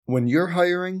When you're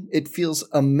hiring, it feels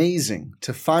amazing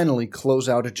to finally close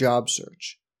out a job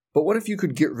search. But what if you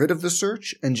could get rid of the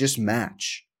search and just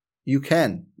match? You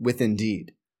can with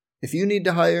Indeed. If you need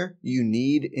to hire, you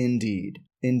need Indeed.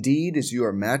 Indeed is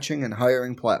your matching and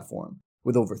hiring platform.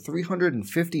 With over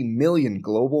 350 million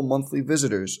global monthly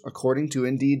visitors, according to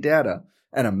Indeed data,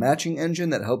 and a matching engine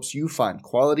that helps you find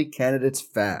quality candidates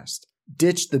fast.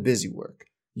 Ditch the busy work.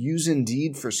 Use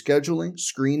Indeed for scheduling,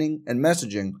 screening, and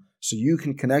messaging so you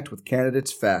can connect with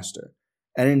candidates faster.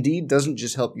 And Indeed doesn't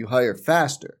just help you hire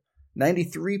faster.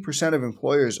 93% of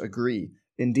employers agree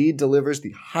Indeed delivers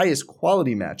the highest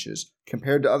quality matches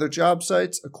compared to other job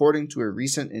sites, according to a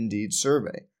recent Indeed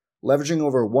survey. Leveraging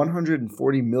over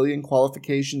 140 million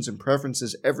qualifications and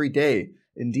preferences every day,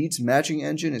 Indeed's matching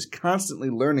engine is constantly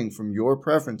learning from your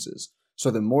preferences, so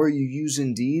the more you use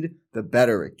Indeed, the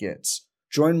better it gets.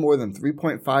 Join more than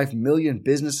 3.5 million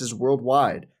businesses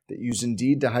worldwide that use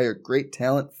Indeed to hire great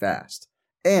talent fast.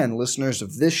 And listeners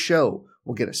of this show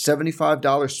will get a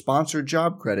 $75 sponsored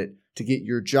job credit to get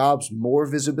your jobs more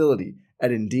visibility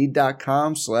at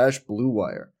Indeed.com/Blue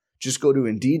Wire. Just go to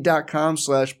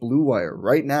Indeed.com/Blue Wire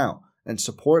right now and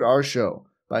support our show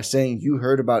by saying you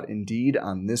heard about Indeed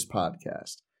on this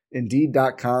podcast.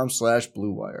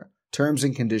 Indeed.com/Blue Wire. Terms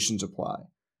and conditions apply.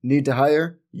 Need to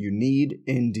hire? You need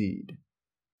Indeed.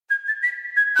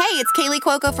 Hey, it's Kaylee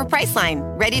Cuoco for Priceline.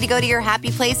 Ready to go to your happy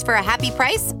place for a happy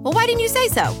price? Well, why didn't you say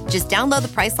so? Just download the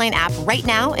Priceline app right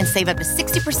now and save up to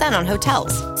 60% on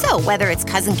hotels. So whether it's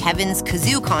Cousin Kevin's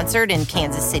Kazoo Concert in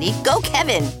Kansas City, go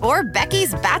Kevin, or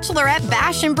Becky's Bachelorette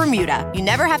Bash in Bermuda, you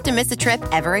never have to miss a trip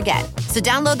ever again. So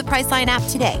download the Priceline app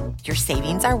today. Your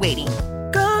savings are waiting.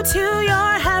 Go to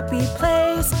your happy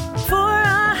place for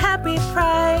a happy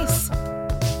price.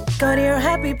 Go to your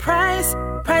happy price,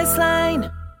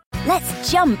 Priceline. Let's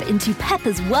jump into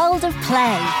Peppa's world of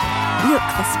play. Look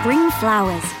for spring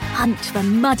flowers, hunt for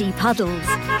muddy puddles,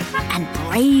 and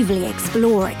bravely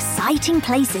explore exciting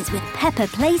places with Peppa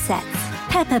playsets.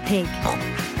 Peppa Pig,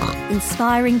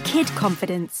 inspiring kid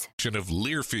confidence. Of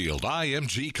Learfield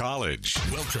IMG College.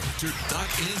 Welcome to Duck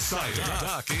Insider.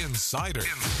 Duck Insider.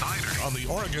 On the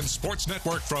Oregon Sports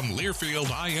Network from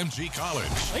Learfield IMG College.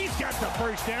 He's got the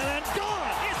first down and gone.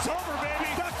 It's over, baby.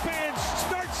 Duck fans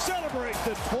start celebrate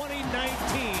the 2019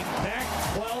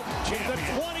 Pac-12 champion. The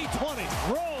 2020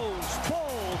 Rose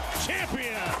Bowl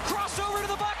champion. Crossover to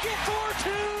the bucket for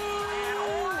two.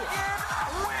 Oregon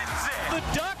wins it. The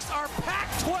Ducks are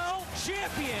Pac-12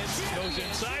 champions. Goes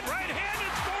inside,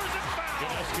 right-handed, scores and fouls.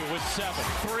 Gillespie with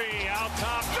 7-3 out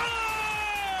top. Good!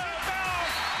 Now,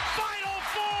 Final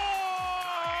Four!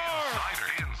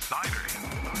 Insider.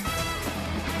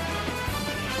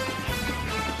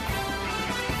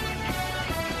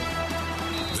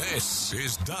 This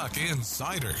is Duck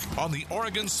Insider on the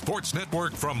Oregon Sports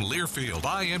Network from Learfield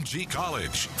IMG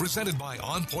College. Presented by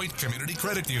On Point Community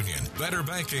Credit Union. Better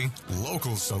banking,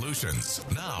 local solutions.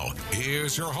 Now,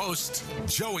 here's your host,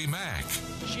 Joey Mack.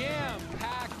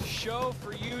 Jam-packed show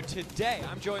for you today.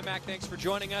 I'm Joey Mack. Thanks for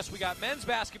joining us. We got men's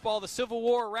basketball, the Civil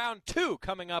War Round 2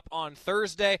 coming up on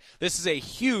Thursday. This is a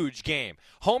huge game.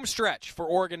 Home stretch for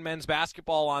Oregon men's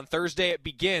basketball on Thursday. It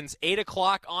begins 8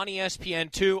 o'clock on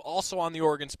ESPN2, also on the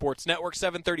Oregon Sports Network.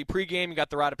 7:30 pregame. You got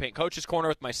the Rod of Paint Coaches Corner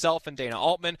with myself and Dana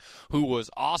Altman, who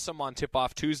was awesome on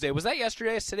Tip-Off Tuesday. Was that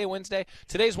yesterday? Is today Wednesday?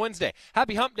 Today's Wednesday.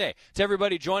 Happy Hump Day to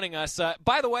everybody joining us.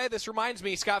 By the way, this reminds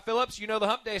me, Scott Phillips, you know the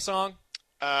Hump Day song.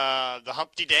 The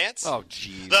Humpty Dance? Oh,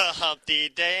 geez. The Humpty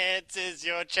Dance is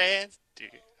your chance.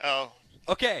 Oh.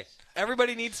 Okay.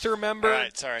 Everybody needs to remember All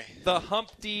right, sorry. The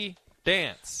Humpty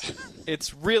Dance.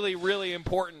 It's really, really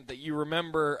important that you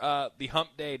remember the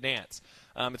Hump Day dance.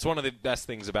 It's one of the best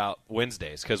things about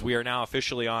Wednesdays because we are now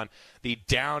officially on the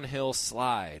downhill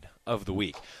slide of the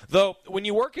week. Though, when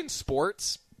you work in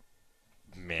sports,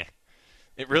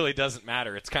 it really doesn't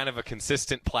matter. It's kind of a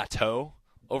consistent plateau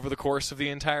over the course of the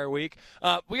entire week.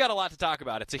 We got a lot to talk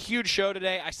about. It's a huge show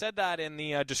today. I said that in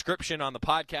the description on the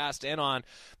podcast and on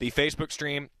the Facebook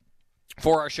stream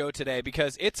for our show today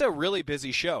because it's a really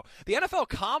busy show. The NFL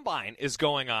Combine is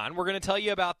going on. We're going to tell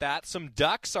you about that. Some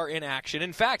Ducks are in action.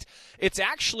 In fact, it's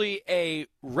actually a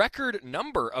record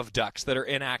number of Ducks that are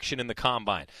in action in the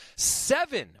Combine.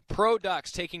 7 pro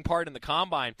Ducks taking part in the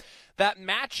Combine. That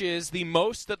matches the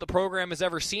most that the program has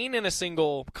ever seen in a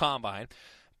single Combine.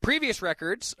 Previous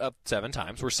records of 7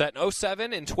 times were set in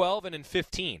 2007, in 12, and in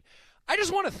 15. I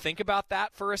just want to think about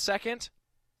that for a second.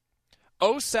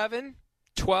 2007,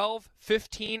 12,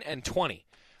 15, and 20.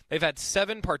 They've had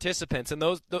 7 participants, and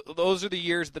those are the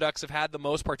years the Ducks have had the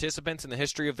most participants in the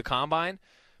history of the Combine.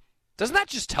 Doesn't that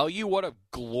just tell you what a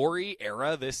glory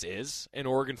era this is in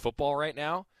Oregon football right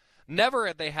now? Never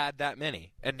had they had that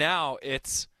many. And now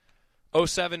it's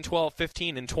 07, 12,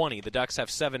 15, and 20. The Ducks have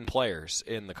 7 players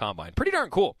in the Combine. Pretty darn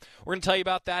cool. We're going to tell you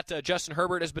about that. Justin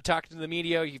Herbert has been talking to the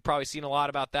media. You've probably seen a lot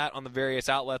about that on the various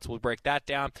outlets. We'll break that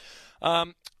down.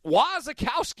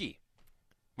 Wasikowski.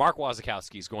 Mark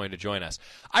Wasikowski is going to join us.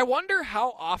 I wonder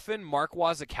how often Mark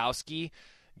Wasikowski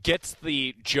gets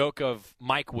the joke of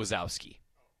Mike Wazowski.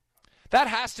 That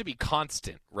has to be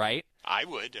constant, right? I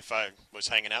would if I was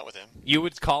hanging out with him. You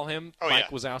would call him Mike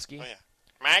yeah. Wazowski? Oh, yeah.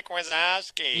 Mike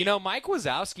Wazowski. You know, Mike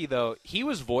Wazowski, though, he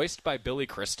was voiced by Billy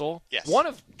Crystal. Yes. One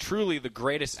of truly the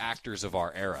greatest actors of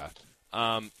our era.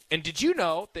 And did you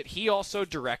know that he also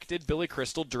Billy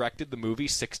Crystal directed the movie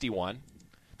 61?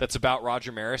 That's about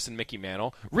Roger Maris and Mickey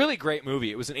Mantle. Really great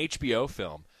movie. It was an HBO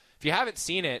film. If you haven't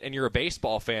seen it and you're a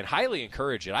baseball fan, highly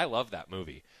encourage it. I love that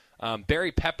movie.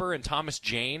 Barry Pepper and Thomas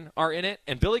Jane are in it,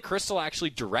 and Billy Crystal actually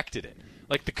directed it.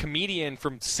 Like the comedian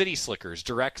from City Slickers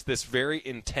directs this very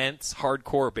intense,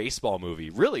 hardcore baseball movie.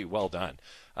 Really well done.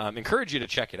 Encourage you to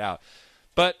check it out.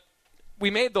 But we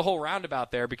made the whole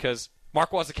roundabout there because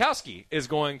Mark Wasikowski is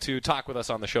going to talk with us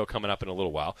on the show coming up in a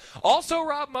little while. Also,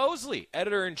 Rob Mosley,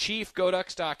 editor-in-chief,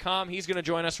 GoDucks.com. He's going to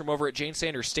join us from over at Jane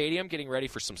Sanders Stadium, getting ready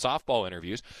for some softball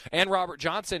interviews. And Robert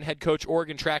Johnson, head coach,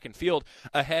 Oregon Track and Field,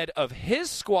 ahead of his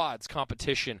squad's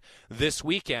competition this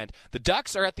weekend. The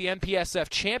Ducks are at the MPSF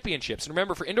Championships. And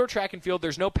remember, for indoor track and field,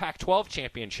 there's no Pac-12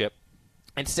 championship.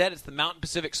 Instead, it's the Mountain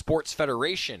Pacific Sports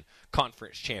Federation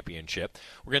Conference Championship.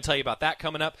 We're going to tell you about that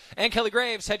coming up. And Kelly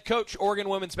Graves, head coach, Oregon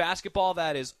women's basketball.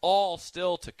 That is all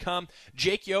still to come.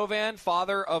 Jake Yovan,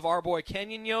 father of our boy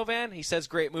Kenyon Yovan, he says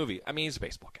great movie. I mean, he's a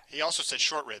baseball guy. He also said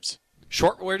short ribs.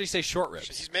 Where did he say short ribs?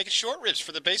 He's making short ribs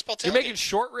for the baseball tailgate. You're making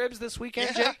short ribs this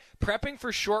weekend, Yeah. Jake? Prepping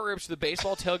for short ribs for the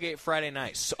baseball tailgate Friday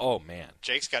night. So, oh, man.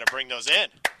 Jake's got to bring those in.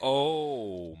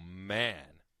 Oh, man.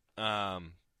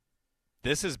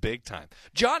 This is big time.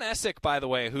 John Essick, by the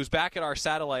way, who's back at our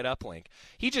satellite uplink,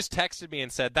 he just texted me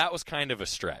and said that was kind of a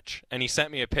stretch. And he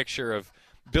sent me a picture of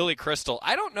Billy Crystal.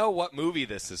 I don't know what movie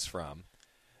this is from.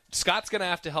 Scott's going to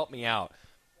have to help me out.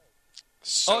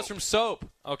 Soap. Oh, it's from Soap.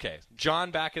 Okay. John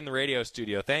back in the radio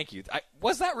studio. Thank you.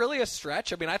 Was that really a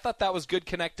stretch? I mean, I thought that was good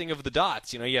connecting of the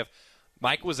dots. You know, you have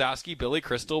Mike Wazowski, Billy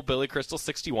Crystal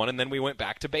 61, and then we went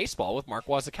back to baseball with Mark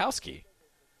Wasikowski.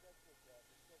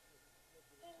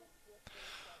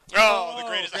 Oh, the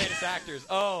greatest actors.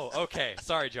 Oh, okay.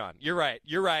 Sorry, John. You're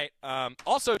right.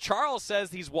 Also, Charles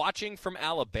says he's watching from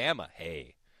Alabama.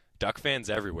 Hey, Duck fans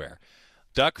everywhere.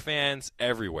 But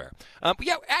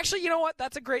yeah, actually, you know what?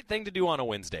 That's a great thing to do on a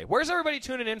Wednesday. Where's everybody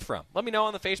tuning in from? Let me know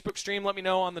on the Facebook stream. Let me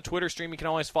know on the Twitter stream. You can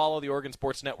always follow the Oregon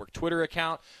Sports Network Twitter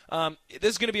account.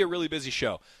 This is going to be a really busy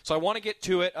show, so I want to get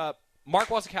to it. Mark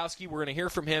Wasikowski, we're going to hear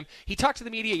from him. He talked to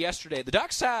the media yesterday. The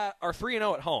Ducks are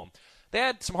 3-0 at home. They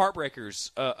had some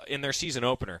heartbreakers in their season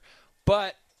opener,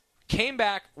 but came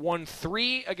back, won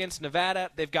 3 against Nevada.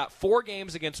 They've got 4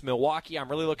 games against Milwaukee. I'm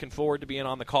really looking forward to being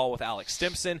on the call with Alex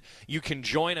Stimson. You can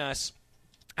join us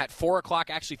at 4 o'clock,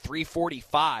 actually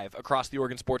 3:45 across the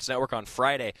Oregon Sports Network on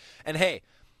Friday. And, hey,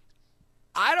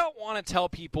 I don't want to tell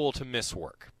people to miss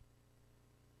work.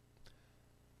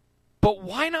 But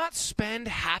why not spend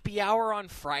happy hour on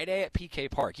Friday at PK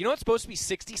Park? You know it's supposed to be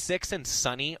 66 and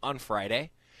sunny on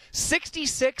Friday?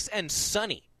 66 and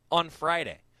sunny on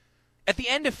Friday at the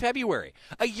end of February.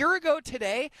 A year ago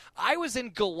today, I was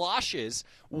in galoshes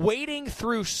wading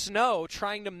through snow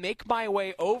trying to make my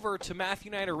way over to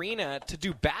Matthew Knight Arena to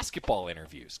do basketball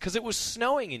interviews because it was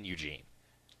snowing in Eugene.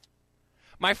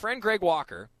 My friend Greg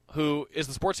Walker, who is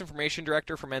the sports information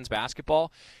director for men's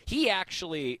basketball, he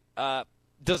actually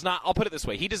does not, I'll put it this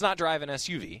way, he does not drive an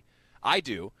SUV. I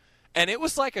do. And it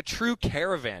was like a true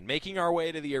caravan making our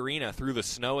way to the arena through the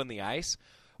snow and the ice.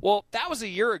 Well, that was a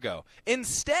year ago.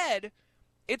 Instead,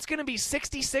 it's going to be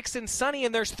 66 and sunny,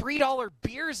 and there's $3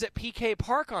 beers at PK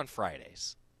Park on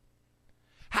Fridays.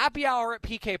 Happy hour at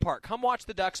PK Park. Come watch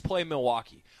the Ducks play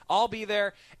Milwaukee. I'll be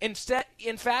there. In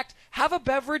fact, have a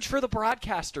beverage for the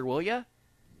broadcaster, will you?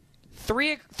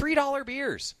 $3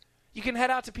 beers. You can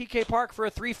head out to PK Park for a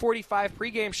 3:45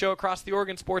 pregame show across the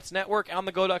Oregon Sports Network on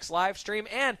the GoDucks live stream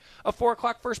and a 4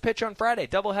 o'clock first pitch on Friday,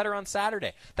 doubleheader on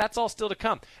Saturday. That's all still to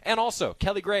come. And also,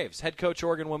 Kelly Graves, head coach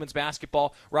Oregon women's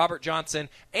basketball, Robert Johnson,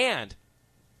 and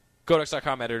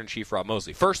GoDucks.com editor-in-chief Rob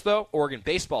Mosley. First, though, Oregon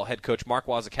baseball head coach Mark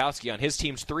Wasikowski on his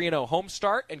team's 3-0 home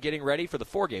start and getting ready for the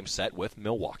 4-game set with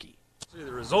Milwaukee. The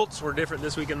results were different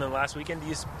this weekend than last weekend.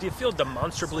 Do you feel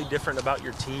demonstrably different about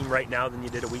your team right now than you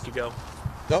did a week ago?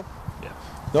 Nope. Yeah.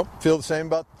 Nope. Feel the same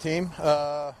about the team.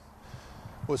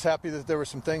 Was happy that there were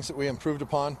some things that we improved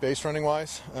upon base running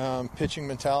wise. Pitching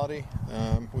mentality.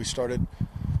 We started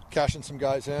cashing some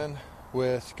guys in.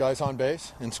 with guys on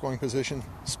base in scoring position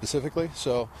specifically.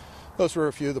 So those were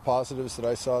a few of the positives that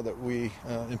I saw that we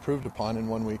improved upon in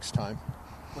 1 week's time.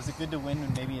 Was it good to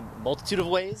win maybe in a multitude of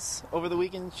ways over the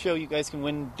weekend? Show you guys can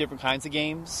win different kinds of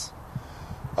games?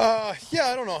 Yeah,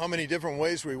 I don't know how many different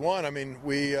ways we won. I mean,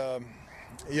 we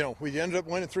ended up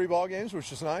winning 3 ball games,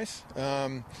 which is nice.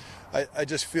 I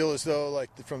just feel as though, like,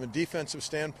 from a defensive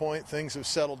standpoint, things have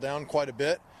settled down quite a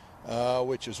bit,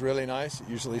 which is really nice. It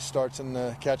usually starts in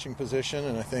the catching position,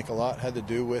 and I think a lot had to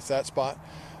do with that spot.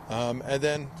 And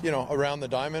then, around the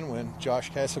diamond, when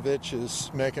Josh Kasevich is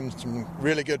making some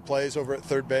really good plays over at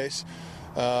third base,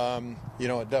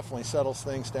 it definitely settles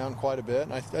things down quite a bit.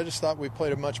 And I just thought we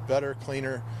played a much better,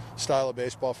 cleaner style of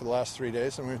baseball for the last 3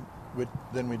 days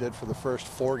than we did for the first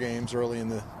 4 games early in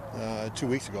the 2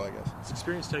 weeks ago, I guess. Does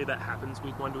experience tell you that happens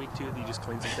week 1 to week 2, that you just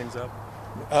clean some things up?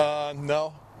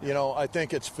 No. I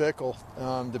think it's fickle,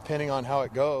 depending on how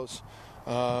it goes.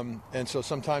 And so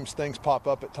sometimes things pop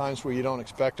up at times where you don't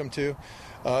expect them to.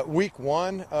 Week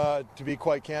 1, to be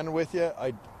quite candid with you,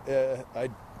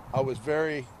 I was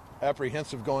very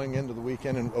apprehensive going into the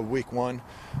weekend of week 1.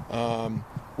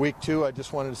 Week 2, I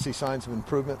just wanted to see signs of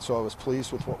improvement, so I was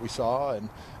pleased with what we saw, and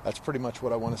that's pretty much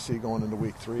what I want to see going into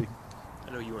week 3.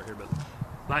 I know you weren't here, but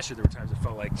last year there were times it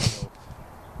felt like,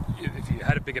 if you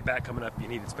had a big at-bat coming up, you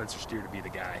needed Spencer Steer to be the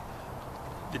guy.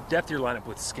 The depth of your lineup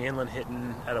with Scanlon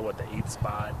hitting at the 8th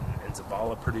spot and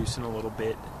Zavala producing a little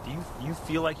bit, do you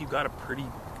feel like you got a pretty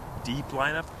deep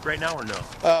lineup right now, or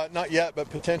no? Not yet, but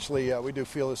potentially, yeah. We do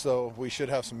feel as though we should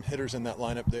have some hitters in that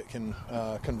lineup that can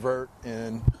convert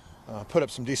and put up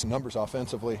some decent numbers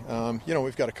offensively.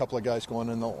 We've got a couple of guys going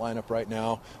in the lineup right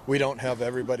now. We don't have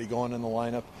everybody going in the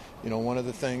lineup. One of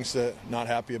the things that not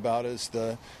happy about is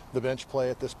the bench play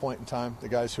at this point in time. The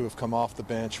guys who have come off the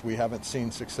bench, we haven't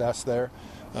seen success there.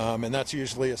 And that's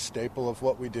usually a staple of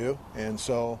what we do. And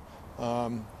so,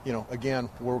 again,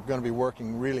 we're going to be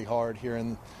working really hard here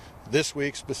in this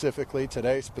week specifically,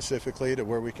 today specifically, to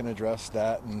where we can address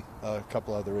that and a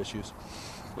couple other issues.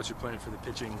 What's your plan for the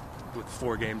pitching with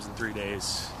 4 games in 3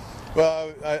 days?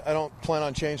 Well, I don't plan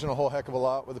on changing a whole heck of a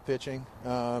lot with the pitching.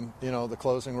 The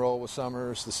closing role with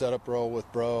Summers, the setup role with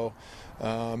Bro,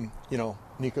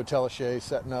 Nico Teleshay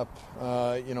setting up,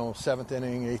 7th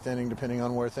inning, 8th inning, depending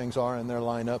on where things are in their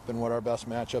lineup and what our best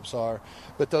matchups are.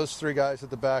 But those 3 guys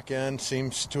at the back end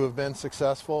seems to have been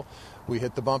successful. We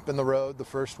hit the bump in the road the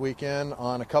first weekend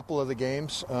on a couple of the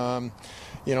games, and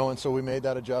so we made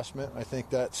that adjustment. I think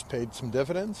that's paid some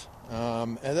dividends.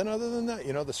 And then other than that,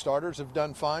 the starters have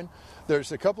done fine.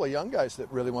 There's a couple of young guys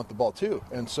that really want the ball too.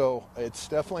 And so it's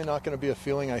definitely not going to be a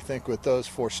feeling, I think, with those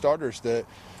 4 starters that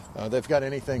they've got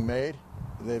anything made.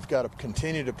 They've got to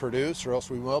continue to produce, or else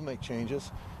we will make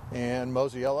changes. And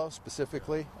Mosiello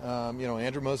specifically,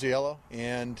 Andrew Mosiello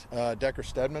and Decker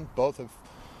Stedman, both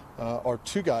are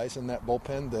 2 guys in that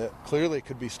bullpen that clearly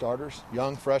could be starters,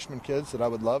 young freshman kids that I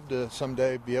would love to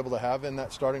someday be able to have in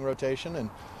that starting rotation,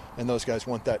 and those guys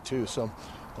want that too. So,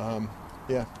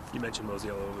 yeah. You mentioned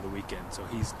Mosiello over the weekend, so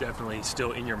he's definitely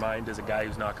still in your mind as a guy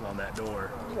who's knocking on that door.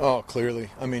 Oh, clearly.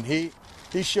 I mean, he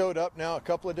showed up now a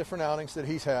couple of different outings that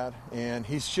he's had, and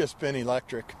he's just been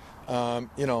electric. Not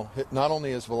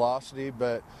only his velocity,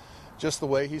 but just the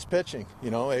way he's pitching,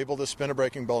 able to spin a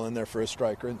breaking ball in there for a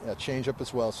striker, and a changeup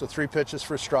as well. So 3 pitches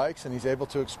for strikes, and he's able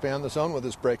to expand the zone with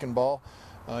his breaking ball.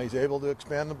 He's able to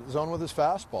expand the zone with his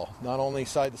fastball, not only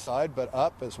side to side, but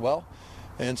up as well.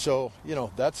 And so,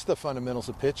 that's the fundamentals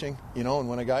of pitching, and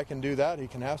when a guy can do that, he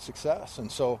can have success.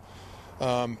 And so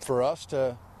for us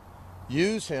to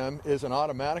use him is an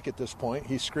automatic at this point.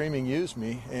 He's screaming, use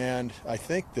me. And I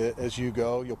think that as you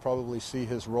go, you'll probably see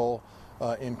his role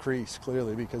increase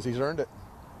clearly because he's earned it.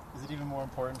 Is it even more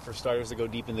important for starters to go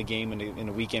deep in the game in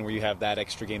a weekend where you have that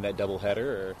extra game, that doubleheader?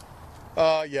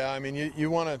 Or? Yeah, I mean,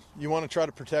 you want to try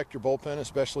to protect your bullpen,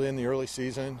 especially in the early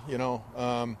season.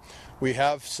 We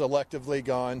have selectively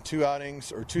gone 2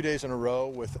 outings or 2 days in a row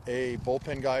with a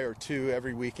bullpen guy or 2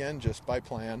 every weekend just by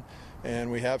plan,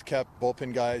 and we have kept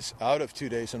bullpen guys out of 2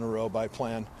 days in a row by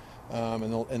plan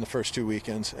in the first 2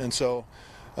 weekends. And so,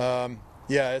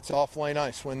 yeah, it's awfully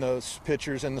nice when those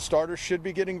pitchers and the starters should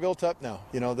be getting built up now.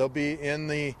 They'll be in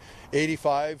the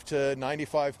 85 to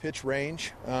 95 pitch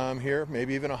range here,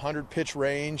 maybe even 100 pitch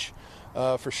range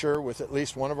for sure, with at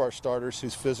least one of our starters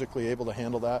who's physically able to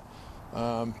handle that.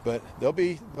 But they'll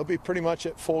be pretty much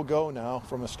at full go now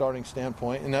from a starting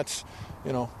standpoint, and that's,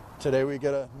 today we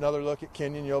get another look at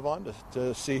Kenyon Yovan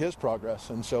to see his progress,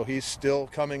 and so he's still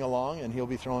coming along, and he'll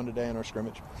be throwing today in our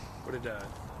scrimmage.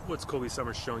 What's Colby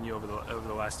Summers shown you over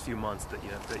the last few months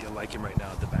that you like him right now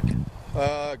at the back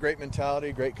end? Great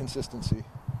mentality, great consistency.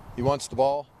 He wants the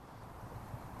ball.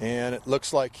 And it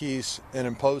looks like he's an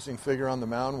imposing figure on the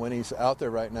mound when he's out there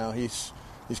right now. He's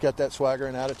got that swagger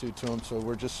and attitude to him, so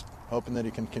we're just hoping that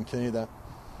he can continue that.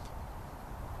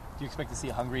 Do you expect to see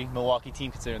a hungry Milwaukee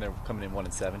team, considering they're coming in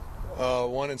 1-7?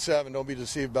 1-7. Don't be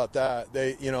deceived about that.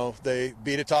 They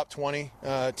beat a top 20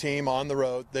 team on the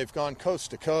road. They've gone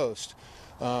coast to coast.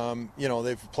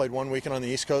 They've played one weekend on the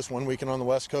East Coast, one weekend on the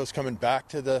West Coast, coming back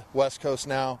to the West Coast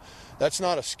now. That's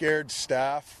not a scared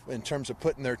staff in terms of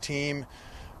putting their team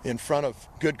in front of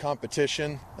good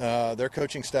competition. Their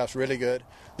coaching staff's really good.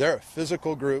 They're a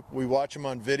physical group. We watch them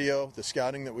on video, the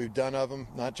scouting that we've done of them,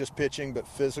 not just pitching, but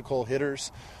physical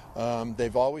hitters.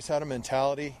 They've always had a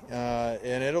mentality,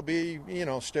 and it'll be,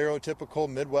 stereotypical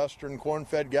Midwestern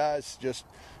corn-fed guys just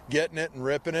getting it and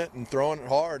ripping it and throwing it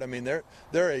hard. I mean, they're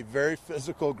a very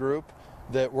physical group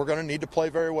that we're going to need to play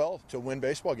very well to win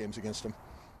baseball games against them.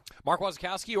 Mark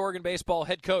Wasikowski, Oregon baseball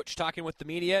head coach, talking with the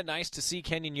media. Nice to see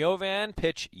Kenyon Yovan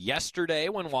pitch yesterday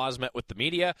when Waz met with the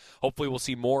media. Hopefully we'll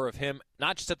see more of him,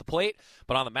 not just at the plate,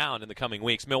 but on the mound in the coming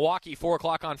weeks. Milwaukee, 4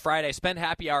 o'clock on Friday. Spend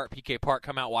happy hour at PK Park.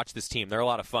 Come out, watch this team. They're a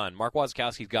lot of fun. Mark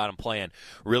Wasikowski's got them playing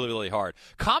really, really hard.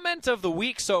 Comment of the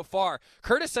week so far.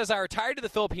 Curtis says, I retired to the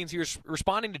Philippines. He was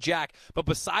responding to Jack, but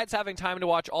besides having time to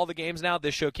watch all the games now,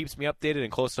 this show keeps me updated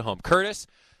and close to home. Curtis,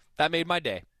 that made my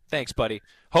day. Thanks, buddy.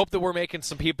 Hope that we're making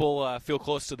some people feel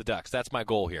close to the Ducks. That's my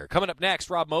goal here. Coming up next,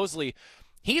 Rob Mosley.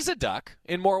 He's a Duck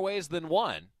in more ways than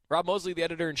one. Rob Mosley, the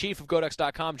editor-in-chief of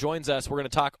GoDucks.com, joins us. We're going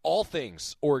to talk all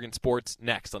things Oregon sports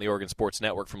next on the Oregon Sports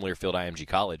Network from Learfield IMG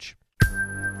College.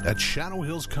 At Shadow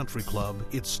Hills Country Club,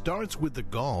 it starts with the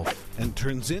golf and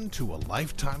turns into a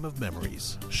lifetime of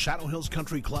memories. Shadow Hills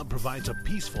Country Club provides a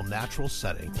peaceful, natural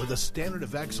setting with a standard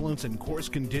of excellence in course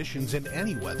conditions in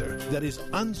any weather that is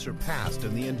unsurpassed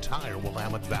in the entire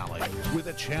Willamette Valley. With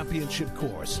a championship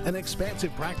course, an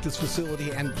expansive practice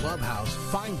facility and clubhouse,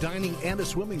 fine dining, and a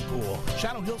swimming pool,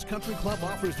 Shadow Hills Country Club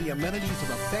offers the amenities of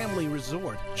a family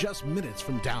resort just minutes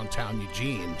from downtown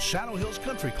Eugene. Shadow Hills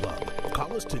Country Club.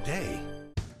 Call us today.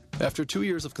 After 2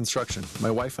 years of construction,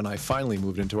 my wife and I finally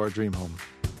moved into our dream home.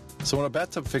 So when a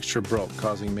bathtub fixture broke,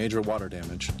 causing major water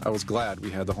damage, I was glad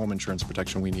we had the home insurance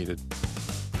protection we needed.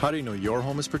 How do you know your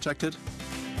home is protected?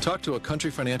 Talk to a Country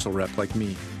Financial rep like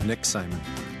me, Nick Simon.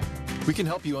 We can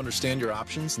help you understand your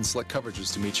options and select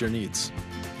coverages to meet your needs.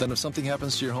 Then if something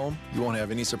happens to your home, you won't have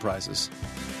any surprises.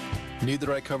 Need the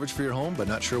right coverage for your home but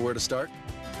not sure where to start?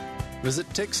 Visit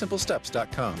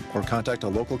TakeSimpleSteps.com or contact a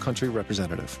local Country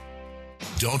representative.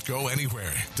 Don't go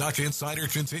anywhere. Duck Insider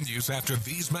continues after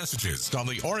these messages on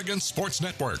the Oregon Sports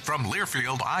Network from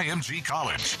Learfield IMG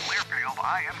College. Learfield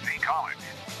IMG College.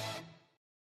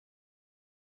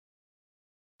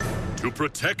 To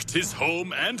protect his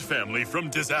home and family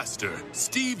from disaster,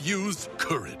 Steve used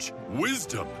courage,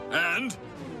 wisdom, and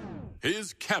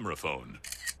his camera phone.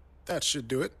 That should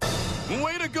do it.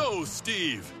 Way to go,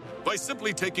 Steve! By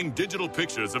simply taking digital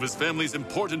pictures of his family's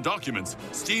important documents,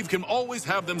 Steve can always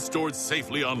have them stored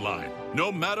safely online,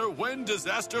 no matter when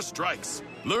disaster strikes.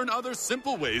 Learn other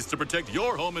simple ways to protect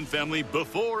your home and family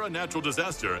before a natural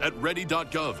disaster at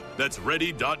ready.gov. That's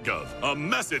ready.gov. A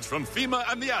message from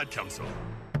FEMA and the Ad Council.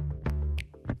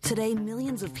 Today,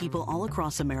 millions of people all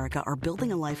across America are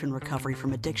building a life in recovery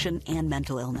from addiction and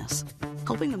mental illness,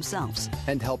 helping themselves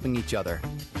and helping each other,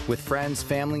 with friends,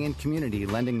 family, and community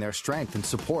lending their strength and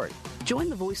support. Join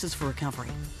the Voices for Recovery.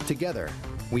 Together,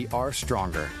 we are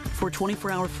stronger. For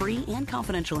 24-hour free and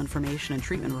confidential information and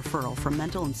treatment referral for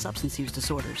mental and substance use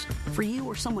disorders, for you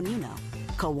or someone you know,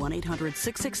 call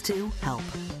 1-800-662-HELP.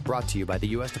 Brought to you by the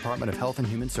U.S. Department of Health and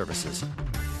Human Services.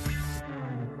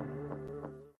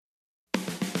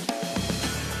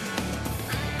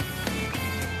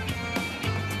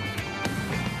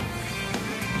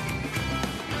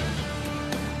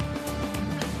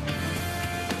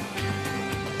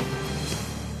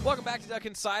 Welcome back to Duck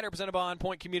Insider, presented by On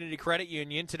Point Community Credit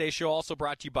Union. Today's show also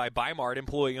brought to you by Bi-Mart,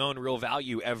 employee-owned, real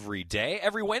value every day.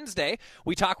 Every Wednesday,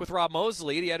 we talk with Rob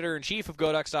Mosley, the editor-in-chief of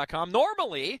GoDucks.com.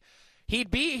 Normally,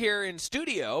 he'd be here in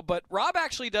studio, but Rob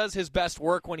actually does his best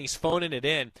work when he's phoning it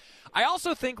in. I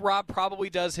also think Rob probably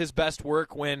does his best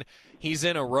work when he's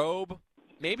in a robe,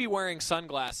 maybe wearing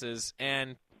sunglasses,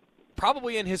 and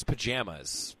probably in his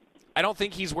pajamas. I don't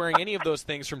think he's wearing any of those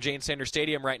things from Jane Sanders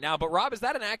Stadium right now. But, Rob, is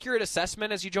that an accurate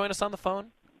assessment as you join us on the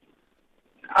phone?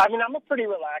 I mean, I'm a pretty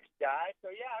relaxed guy. So,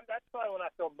 yeah, that's probably when I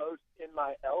feel most in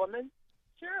my element.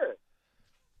 Sure.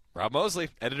 Rob Mosley,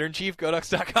 editor-in-chief,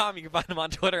 GoDucks.com. You can find him on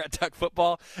Twitter at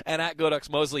DuckFootball and at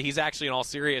GoDucksMosley. He's actually, in all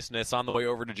seriousness, on the way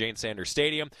over to Jane Sanders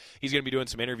Stadium. He's going to be doing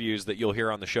some interviews that you'll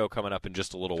hear on the show coming up in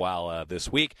just a little while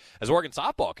this week as Oregon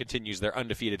softball continues their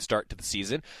undefeated start to the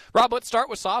season. Rob, let's start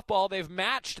with softball. They've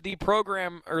matched the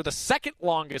program, or the second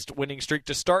longest winning streak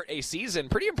to start a season.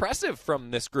 Pretty impressive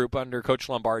from this group under Coach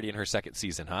Lombardi in her second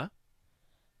season, huh?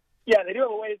 Yeah, they do have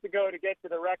a ways to go to get to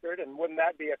the record, and wouldn't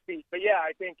that be a feat? But yeah,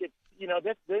 I think it's,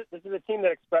 this is a team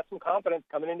that expressed some confidence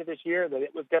coming into this year that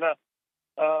it was going to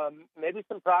maybe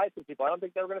surprise some people. I don't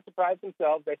think they were going to surprise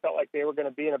themselves. They felt like they were going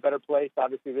to be in a better place,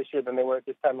 obviously, this year than they were at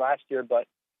this time last year. But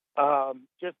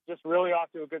just really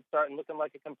off to a good start and looking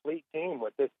like a complete team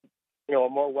with this, a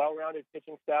more well-rounded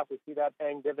pitching staff. We see that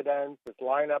paying dividends. This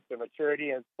lineup, the maturity,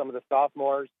 and some of the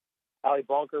sophomores. Allie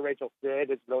Bunker, Rachel Sid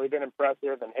has really been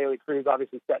impressive, and Haley Cruz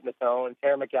obviously setting the tone.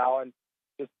 Tara McAllen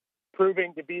just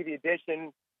proving to be the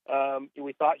addition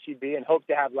we thought she'd be and hoped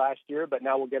to have last year, but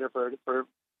now we'll get her for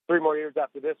 3 more years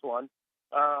after this one.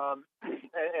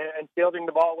 And fielding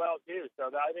the ball well, too.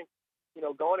 So I think,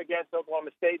 going against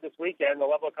Oklahoma State this weekend, the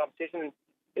level of competition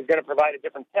is going to provide a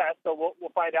different test, so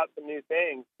we'll find out some new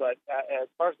things. But as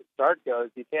far as the start goes,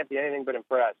 you can't be anything but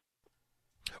impressed.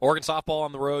 Oregon softball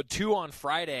on the road, 2 on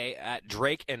Friday at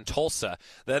Drake and Tulsa.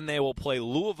 Then they will play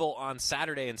Louisville on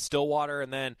Saturday in Stillwater,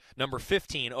 and then number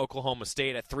 15, Oklahoma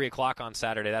State at 3 o'clock on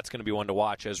Saturday. That's going to be one to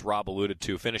watch, as Rob alluded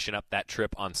to, finishing up that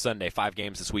trip on Sunday. 5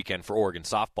 games this weekend for Oregon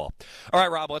softball. All right,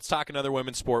 Rob, let's talk another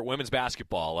women's sport, women's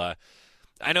basketball.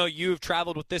 I know you've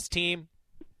traveled with this team.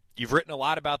 You've written a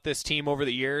lot about this team over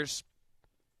the years.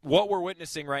 What we're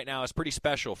witnessing right now is pretty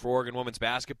special for Oregon women's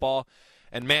basketball.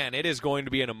 And, man, it is going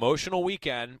to be an emotional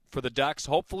weekend for the Ducks,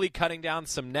 hopefully cutting down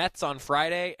some nets on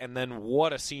Friday, and then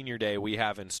what a senior day we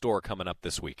have in store coming up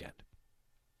this weekend.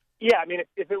 Yeah, I mean,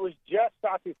 if it was just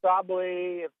Satou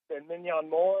Sabally and Mignon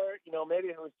Moore, maybe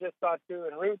it was just Satou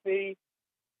and Ruthie,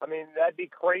 I mean, that'd be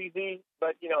crazy.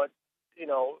 But,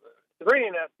 Sabrina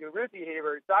Ionescu, Ruthie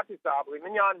Hebert, Satou Sabally,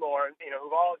 Mignon Moore,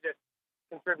 who've all just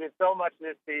contributed so much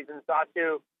this season.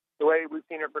 Satou, the way we've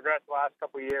seen her progress the last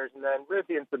couple of years, and then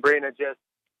Ruthie and Sabrina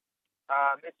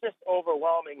it's just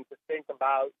overwhelming to think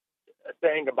about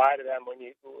saying goodbye to them when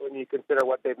you consider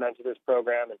what they've meant to this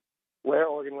program and where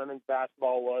Oregon women's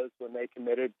basketball was when they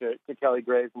committed to Kelly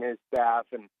Graves and his staff,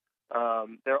 and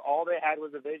all they had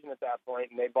was a vision at that point,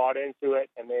 and they bought into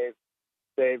it, and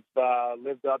they've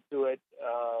lived up to it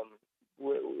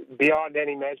beyond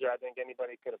any measure I think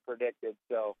anybody could have predicted.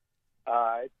 So.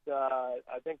 I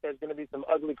think there's going to be some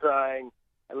ugly crying,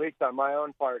 at least on my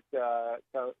own part,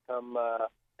 come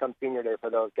senior day for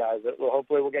those guys.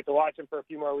 Hopefully we'll get to watch them for a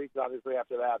few more weeks, obviously,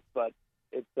 after that. But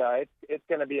it's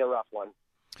going to be a rough one.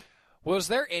 Was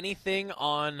there anything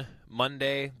on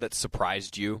Monday that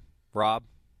surprised you, Rob?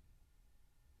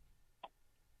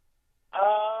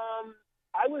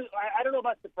 I don't know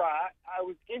about surprise. I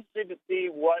was interested to see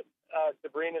what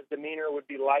Sabrina's demeanor would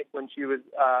be like when she was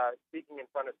speaking in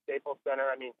front of Staples Center.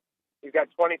 I mean, you've got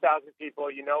 20,000 people.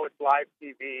 It's live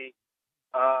TV.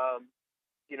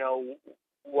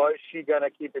 Was she going to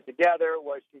keep it together?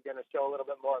 Was she going to show a little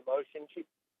bit more emotion? She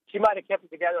might have kept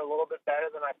it together a little bit better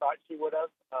than I thought she would have,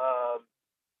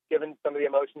 given some of the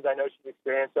emotions I know she's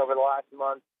experienced over the last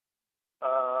month.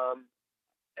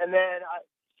 And then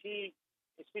she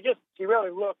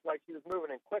really looked like she was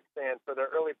moving in quicksand for the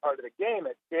early part of the game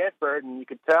at Stanford, and you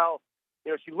could tell,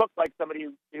 she looked like somebody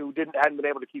who hadn't been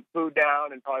able to keep food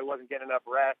down and probably wasn't getting enough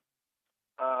rest.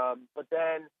 But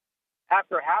then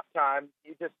after halftime,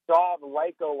 you just saw the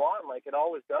light go on like it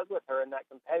always does with her, and that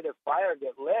competitive fire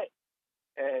get lit.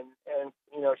 And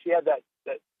she had that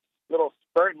little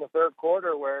spurt in the third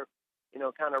quarter where,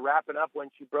 kind of wrapping up when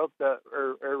she broke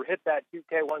or hit that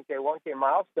 2K, 1K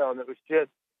milestone. That was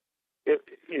just,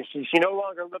 she no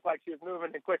longer looked like she was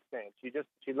moving in quicksand.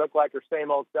 She looked like her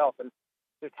same old self, and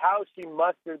just how she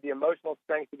mustered the emotional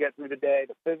strength to get through the day,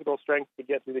 the physical strength to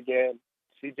get through the game.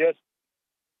 She just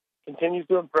continues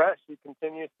to impress. She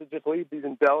continues to just leave these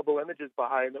indelible images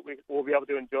behind that we'll be able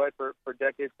to enjoy for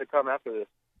decades to come after this.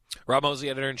 Rob Mosley,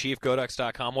 editor-in-chief,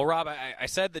 GoDucks.com. Well, Rob, I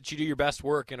said that you do your best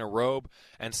work in a robe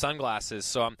and sunglasses,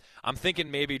 so I'm thinking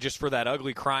maybe just for that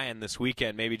ugly crying this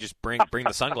weekend, maybe just bring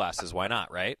the sunglasses. Why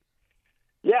not, right?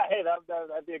 Yeah, hey,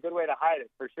 that'd be a good way to hide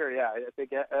it, for sure, yeah. I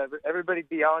think everybody'd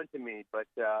be on to me, but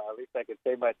at least I could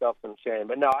save myself some shame.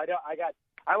 But no,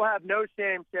 I will have no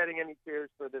shame shedding any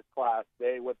tears for this class.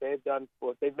 What they've done,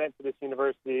 what they've meant to this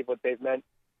university, what they've meant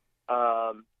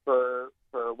for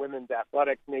women's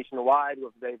athletics nationwide,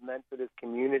 what they've meant for this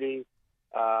community.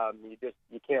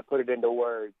 You can't put it into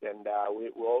words, and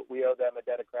we owe them a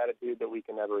debt of gratitude that we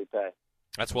can never repay.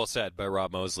 That's well said by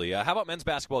Rob Mosley. How about men's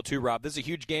basketball, too, Rob? This is a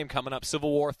huge game coming up.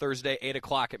 Civil War Thursday, 8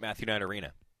 o'clock at Matthew Knight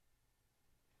Arena.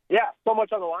 Yeah, so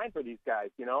much on the line for these guys.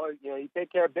 You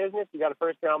take care of business. You got a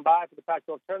first-round bye for the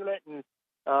Pac-12 tournament, and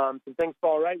some things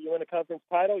fall right. You win a conference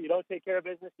title. You don't take care of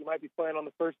business. You might be playing on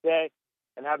the first day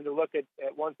and having to look at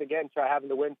once again, having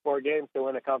to win 4 games to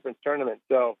win a conference tournament.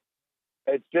 So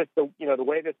it's just the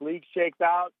way this league shakes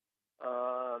out.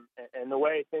 And the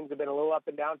way things have been a little up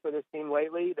and down for this team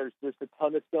lately, there's just a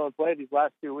ton that's still in play these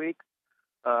last 2 weeks.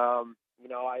 I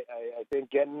think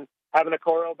having a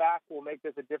Coro back will make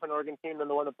this a different Oregon team than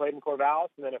the one that played in Corvallis.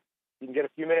 And then if you can get a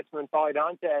few minutes from N'Faly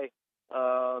Dante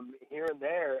here and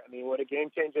there, I mean, what a game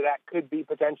changer that could be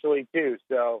potentially too.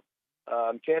 So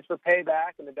chance for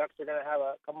payback, and the Ducks are going to have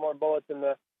a couple more bullets in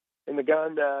the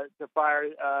gun to fire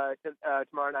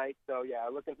tomorrow night. So yeah,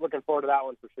 looking forward to that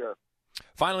one for sure.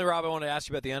 Finally, Rob, I want to ask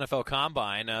you about the NFL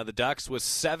Combine. The Ducks with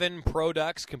 7 pro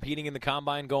Ducks competing in the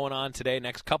Combine going on today,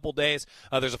 next couple days.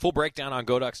 There's a full breakdown on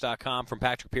GoDucks.com from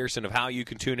Patrick Pearson of how you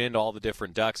can tune into all the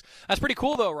different Ducks. That's pretty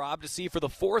cool, though, Rob, to see for the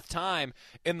 4th time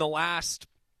in the last,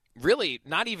 really,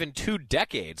 not even 2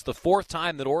 decades, the 4th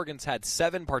time that Oregon's had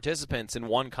 7 participants in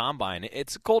one Combine.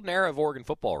 It's a golden era of Oregon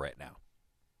football right now.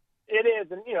 It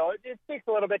is, and, it speaks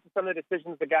a little bit to some of the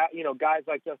decisions guys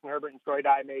like Justin Herbert and Troy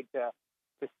Dye made to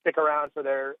stick around for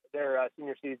their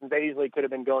senior season. They easily could have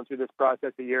been going through this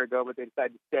process a year ago, but they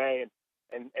decided to stay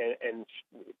and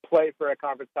play for a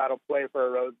conference title, play for a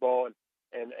Rose Bowl,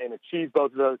 and achieve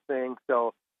both of those things.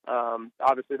 So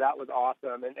obviously that was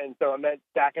awesome. And so it meant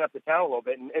stacking up the town a little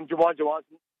bit. And Juwan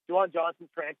Johnson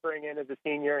transferring in as a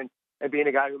senior and being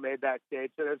a guy who made that stage.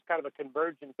 So there's kind of a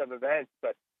convergence of events.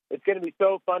 But it's going to be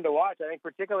so fun to watch, I think,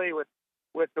 particularly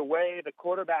with the way the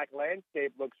quarterback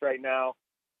landscape looks right now.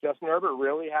 Justin Herbert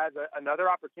really has another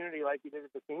opportunity, like he did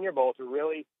at the Senior Bowl, to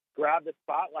really grab the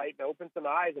spotlight and open some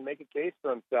eyes and make a case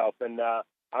for himself. And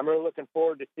I'm really looking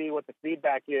forward to see what the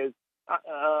feedback is.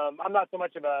 I'm not so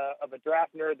much of a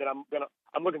draft nerd that I'm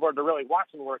looking forward to really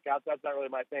watching workouts. That's not really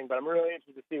my thing, but I'm really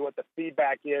interested to see what the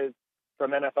feedback is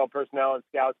from NFL personnel and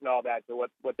scouts and all that, to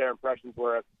what their impressions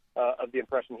were of the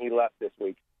impression he left this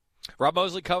week. Rob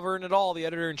Mosley covering it all, the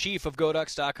editor-in-chief of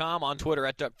GoDucks.com, on Twitter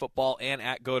at DuckFootball and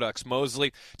at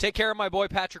GoDucksMosley. Take care of my boy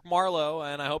Patrick Marleau,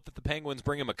 and I hope that the Penguins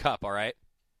bring him a cup, all right?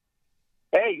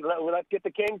 Hey, let's get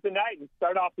the Kings tonight and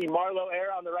start off the Marleau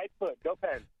era on the right foot. Go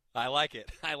Pens. I like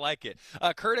it.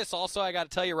 Curtis, also, I got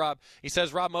to tell you, Rob, he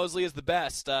says Rob Mosley is the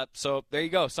best. So there you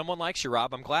go. Someone likes you,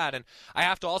 Rob. I'm glad. And I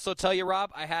have to also tell you,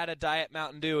 Rob, I had a Diet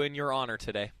Mountain Dew in your honor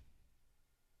today.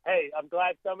 Hey, I'm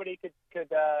glad somebody could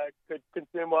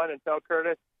consume one and tell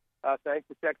Curtis thanks.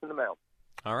 The check's in the mail.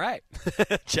 All right.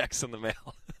 Checks in the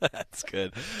mail. That's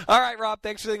good. All right, Rob,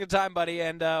 thanks for taking the time, buddy,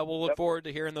 and we'll look forward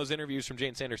to hearing those interviews from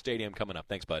Jane Sanders Stadium coming up.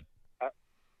 Thanks, bud.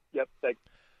 Yep, thanks.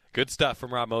 Good stuff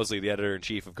from Rob Mosley, the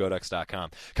editor-in-chief of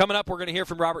GoDucks.com. Coming up, we're going to hear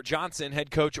from Robert Johnson, head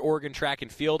coach, Oregon Track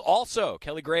and Field. Also,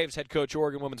 Kelly Graves, head coach,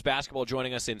 Oregon Women's Basketball,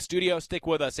 joining us in studio. Stick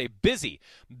with us. A busy,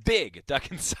 big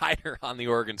Duck Insider on the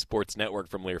Oregon Sports Network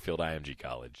from Learfield IMG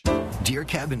College. Dear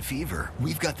Cabin Fever,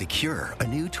 we've got the cure, a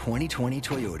new 2020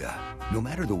 Toyota. No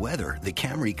matter the weather, the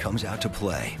Camry comes out to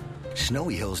play.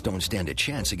 Snowy hills don't stand a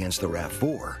chance against the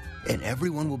RAV4, and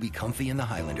everyone will be comfy in the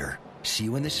Highlander. See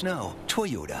you in the snow.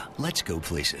 Toyota, let's go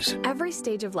places. Every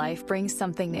stage of life brings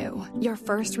something new. Your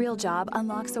first real job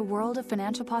unlocks a world of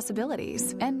financial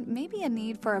possibilities and maybe a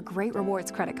need for a great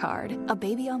rewards credit card. A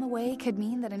baby on the way could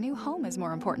mean that a new home is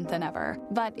more important than ever,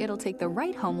 but it'll take the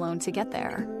right home loan to get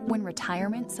there. When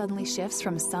retirement suddenly shifts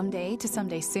from someday to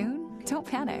someday soon, don't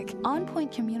panic. On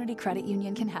Point Community Credit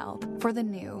Union can help. For the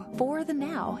new, for the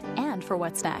now, and for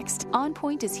what's next. On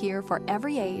Point is here for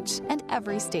every age and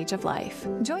every stage of life.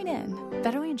 Join in.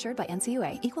 Federally insured by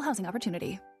NCUA. Equal housing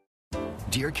opportunity.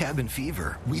 Dear Cabin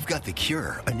Fever, we've got the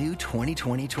cure, a new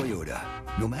 2020 Toyota.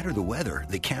 No matter the weather,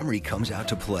 the Camry comes out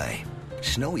to play.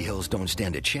 Snowy hills don't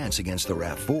stand a chance against the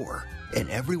RAV4, and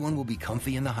everyone will be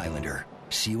comfy in the Highlander.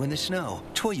 See you in the snow.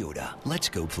 Toyota, let's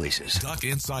go places. Duck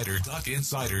Insider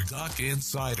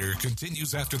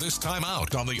continues after this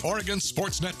timeout on the Oregon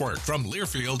Sports Network from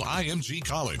Learfield IMG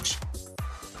College.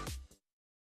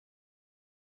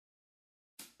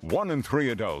 1 in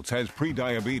 3 adults has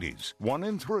prediabetes. 1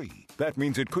 in 3. That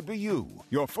means it could be you,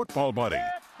 your football buddy,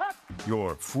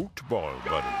 your football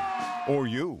buddy, or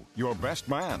you, your best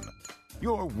man,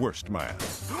 your worst man,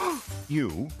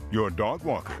 you, your dog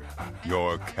walker,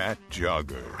 your cat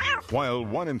jogger. While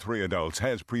 1 in 3 adults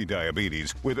has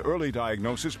prediabetes, with early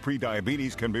diagnosis,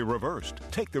 prediabetes can be reversed.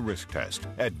 Take the risk test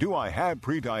at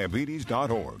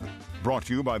doihaveprediabetes.org. Brought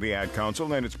to you by the Ad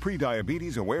Council and its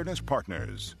prediabetes awareness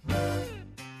partners.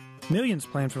 Millions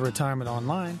plan for retirement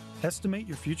online. Estimate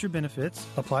your future benefits,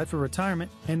 apply for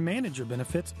retirement, and manage your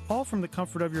benefits all from the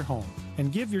comfort of your home.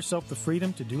 And give yourself the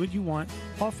freedom to do what you want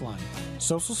offline.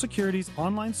 Social Security's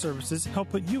online services help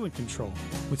put you in control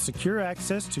with secure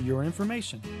access to your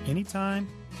information anytime,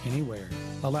 anywhere,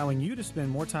 allowing you to spend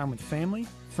more time with family,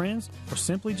 friends, or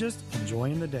simply just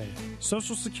enjoying the day.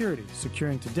 Social Security,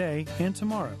 securing today and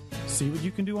tomorrow. See what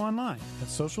you can do online at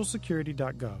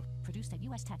socialsecurity.gov. Produced at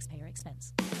U.S. taxpayer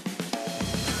expense.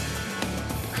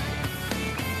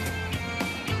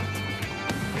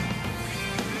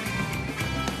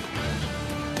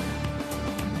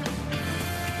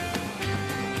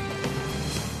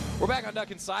 We're back on Duck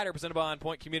Insider, presented by On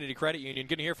Point Community Credit Union.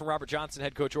 Going to hear from Robert Johnson,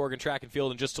 head coach, Oregon Track and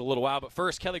Field, in just a little while. But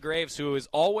first, Kelly Graves, who is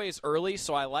always early,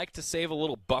 so I like to save a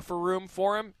little buffer room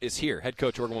for him, is here. Head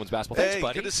coach, Oregon Women's Basketball. Thanks,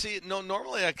 buddy. Good to see you. No,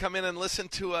 normally I come in and listen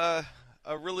to a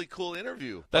really cool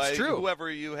interview. That's by true. Whoever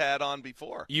you had on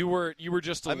before. You were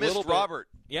just a little missed Robert.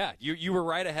 Yeah, you were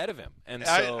right ahead of him. And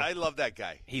so I love that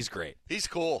guy. He's great. He's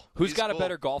cool. Who's got a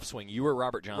better golf swing? You or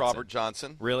Robert Johnson? Robert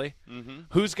Johnson. Really? Mm-hmm.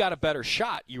 Who's got a better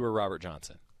shot? You or Robert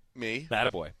Johnson? Me.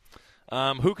 Attaboy.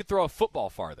 Who could throw a football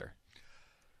farther?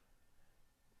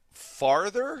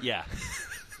 Farther? Yeah.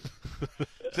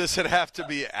 Does it have to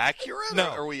be accurate?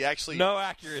 No. Or are we actually no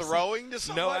accuracy. throwing to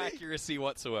somebody? No accuracy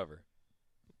whatsoever.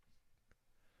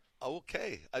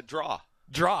 Okay, a draw.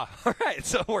 Draw. All right,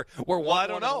 so we're well, I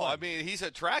don't know. one. I mean, he's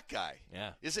a track guy.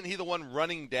 Yeah. Isn't he the one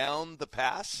running down the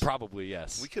pass? Probably,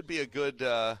 yes. We could be a good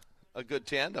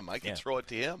tandem. I could throw it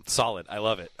to him. Solid. I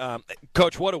love it.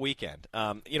 Coach, what a weekend.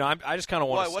 I just kind of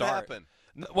want to start. What happened?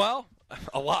 Well,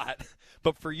 a lot.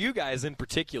 But for you guys in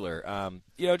particular,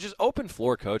 just open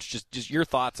floor, Coach. Just your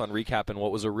thoughts on recapping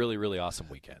what was a really, really awesome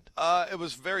weekend. It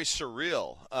was very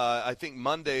surreal. I think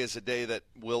Monday is a day that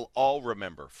we'll all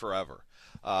remember forever.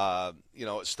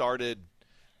 It started,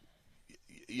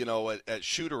 at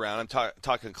shoot-around. I'm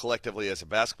talking collectively as a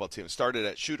basketball team. It started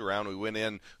at shoot-around. We went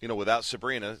in, without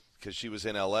Sabrina because she was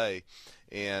in L.A.,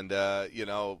 and,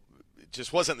 it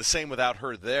just wasn't the same without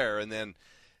her there. And then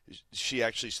she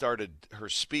actually started her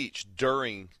speech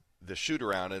during the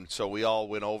shoot-around, and so we all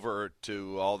went over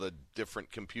to all the different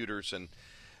computers and,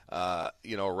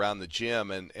 around the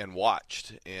gym and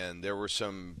watched. And there were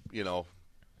some,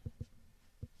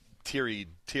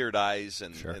 teared eyes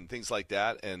and things like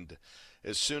that. And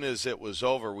as soon as it was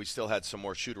over, we still had some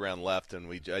more shoot-around left, and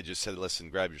I just said, listen,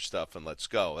 grab your stuff and let's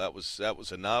go. That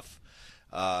was enough.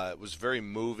 It was very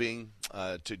moving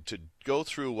to go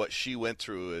through what she went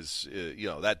through.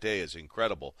 That day is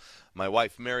incredible. My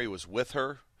wife Mary was with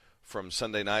her from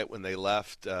Sunday night when they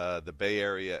left the Bay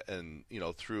Area, and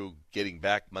through getting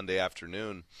back Monday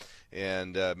afternoon.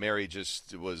 And Mary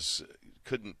just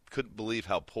couldn't believe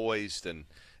how poised and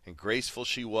graceful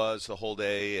she was the whole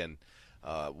day, and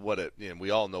we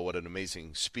all know what an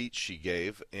amazing speech she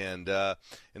gave. And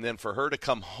then for her to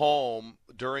come home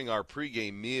during our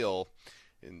pregame meal,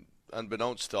 and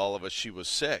unbeknownst to all of us, she was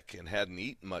sick and hadn't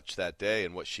eaten much that day,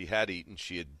 and what she had eaten,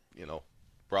 she had,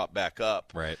 brought back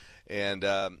up. Right. And,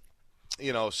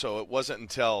 so it wasn't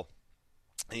until,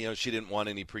 she didn't want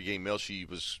any pregame meal. She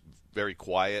was very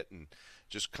quiet and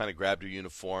just kind of grabbed her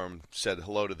uniform, said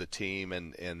hello to the team,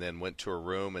 and then went to her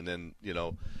room. And then,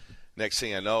 next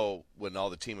thing I know, when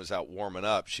all the team was out warming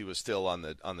up, she was still on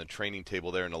the training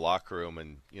table there in the locker room,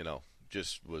 and,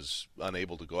 just was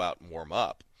unable to go out and warm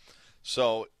up.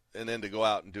 So, and then to go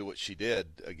out and do what she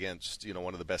did against,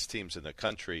 one of the best teams in the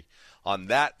country on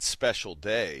that special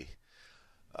day,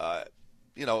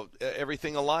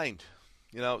 everything aligned.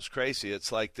 It was crazy.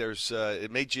 It's like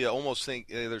it made you almost think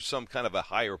there's some kind of a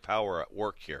higher power at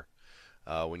work here.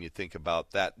 When you think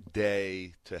about that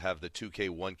day, to have the 2K,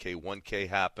 1K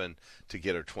happen, to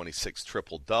get her 26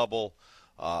 triple-double,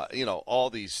 all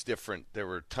these different – there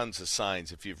were tons of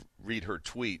signs. If you read her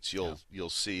tweets, you'll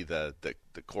see the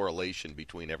correlation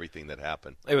between everything that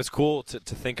happened. It was cool to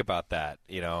think about that,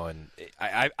 and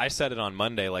I said it on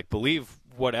Monday, believe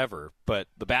whatever, but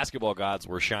the basketball gods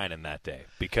were shining that day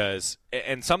because –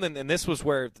 and this was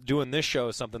where doing this show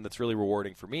is something that's really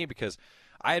rewarding for me because –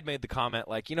 I had made the comment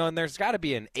and there's got to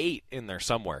be an 8 in there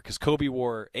somewhere because Kobe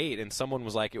wore 8, and someone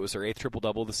was like it was her 8th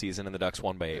triple-double of the season, and the Ducks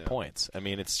won by 8 points. I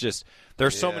mean, it's just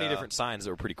there's so many different signs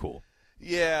that were pretty cool.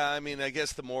 Yeah, I mean, I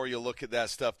guess the more you look at that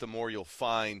stuff, the more you'll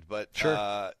find. But,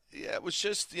 it was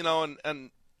just, and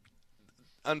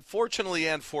unfortunately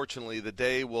and fortunately, the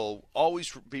day will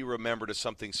always be remembered as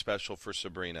something special for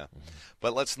Sabrina. Mm-hmm.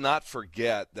 But let's not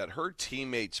forget that her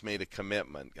teammates made a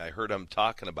commitment. I heard them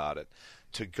talking about it.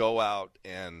 To go out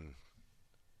and,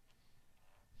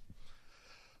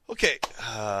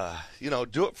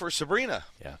 do it for Sabrina.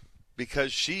 Yeah.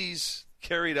 Because she's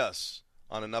carried us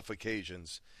on enough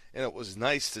occasions, and it was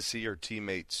nice to see her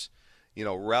teammates,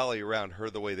 rally around her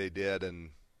the way they did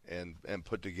and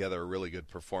put together a really good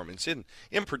performance.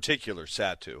 In particular,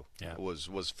 Satu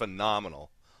was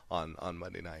phenomenal on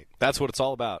Monday night. That's what it's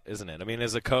all about, isn't it? I mean,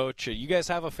 as a coach, you guys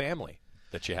have a family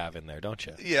that you have in there, don't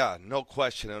you? Yeah, no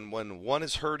question. And when one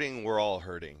is hurting, we're all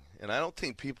hurting. And I don't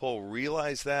think people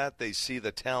realize that. They see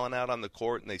the talent out on the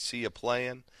court and they see you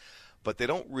playing, but they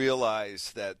don't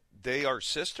realize that they are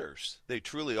sisters. They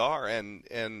truly are.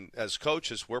 And as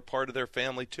coaches, we're part of their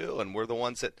family too. And we're the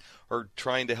ones that are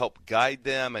trying to help guide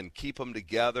them and keep them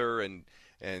together and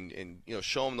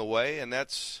show them the way. And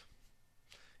that's,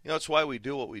 it's why we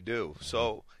do what we do.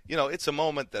 So, it's a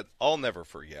moment that I'll never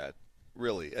forget,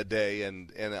 really, a day.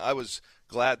 And I was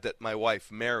glad that my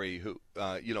wife, Mary, who,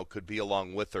 could be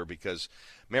along with her, because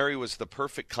Mary was the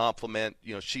perfect complement.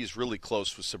 She's really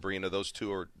close with Sabrina. Those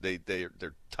two are,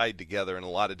 they're tied together in a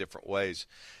lot of different ways.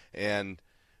 And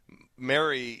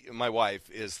Mary, my wife,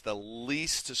 is the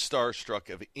least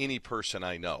starstruck of any person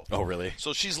I know. Oh, really?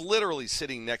 So she's literally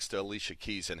sitting next to Alicia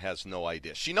Keys and has no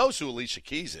idea. She knows who Alicia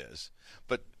Keys is,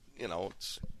 but,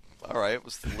 it's all right. It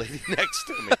was the lady next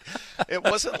to me. It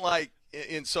wasn't like,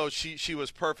 and so she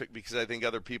was perfect, because I think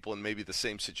other people in maybe the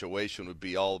same situation would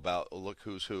be all about, look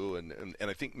who's who. And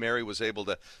I think Mary was able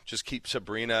to just keep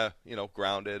Sabrina,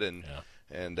 grounded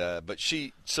but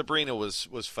Sabrina was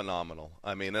phenomenal.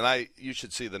 I mean, and you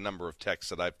should see the number of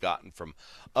texts that I've gotten from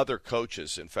other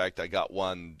coaches. In fact, I got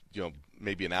one,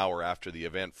 maybe an hour after the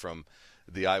event from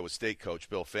the Iowa State coach,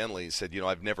 Bill Finley. He said,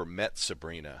 I've never met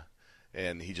Sabrina.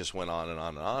 And he just went on and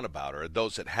on and on about her.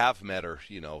 Those that have met her,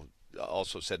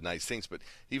 also said nice things. But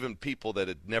even people that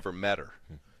had never met her,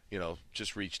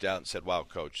 just reached out and said, wow,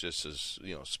 Coach, this is,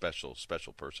 special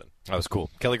person. That was cool.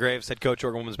 Kelly Graves, head coach,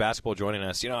 Oregon Women's Basketball, joining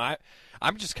us.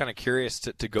 I'm just kind of curious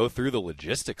to go through the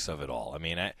logistics of it all. I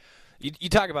mean, you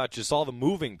talk about just all the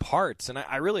moving parts, and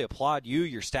I really applaud you,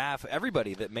 your staff,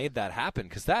 everybody that made that happen,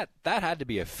 because that had to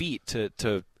be a feat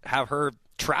to have her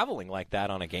traveling like that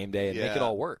on a game day and make it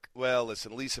all work. Well,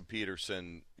 listen, Lisa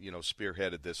Peterson,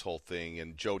 spearheaded this whole thing,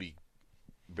 and Jody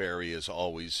Berry has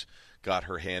always got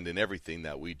her hand in everything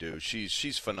that we do.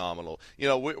 She's phenomenal.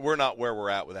 We're not where we're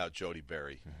at without Jody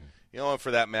Berry. Mm-hmm. And for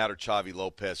that matter, Chavi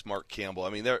Lopez, Mark Campbell. I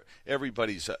mean,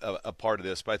 everybody's a part of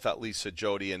this. But I thought Lisa,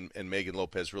 Jody, and Megan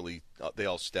Lopez really they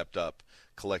all stepped up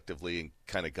collectively and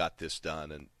kind of got this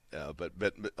done. And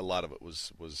but a lot of it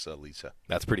was Lisa.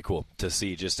 That's pretty cool to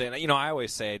see. And I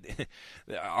always say,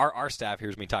 our staff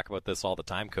hears me talk about this all the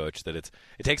time, Coach, that it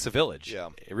takes a village. Yeah,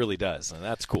 it really does, and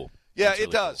that's cool. Yeah, really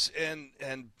it does, cool.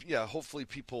 and hopefully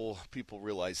people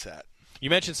realize that. You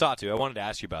mentioned Satu. I wanted to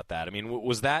ask you about that. I mean,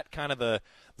 was that kind of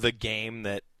the game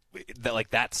that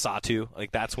like that Satu,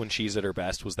 like that's when she's at her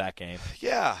best, was that game?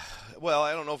 Yeah. Well,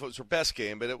 I don't know if it was her best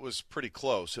game, but it was pretty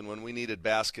close. And when we needed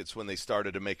baskets, when they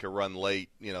started to make a run late,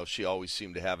 she always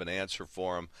seemed to have an answer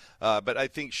for them. But I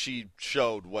think she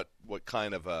showed what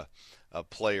kind of a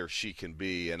player she can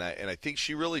be, and I think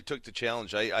she really took the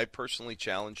challenge. I personally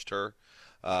challenged her,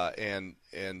 and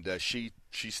she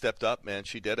stepped up, man.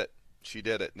 She did it.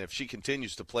 And if she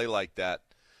continues to play like that,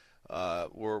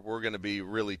 we're going to be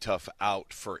really tough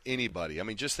out for anybody. I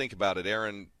mean, just think about it.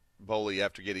 Erin Boley,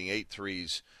 after getting 8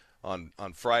 threes on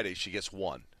Friday, she gets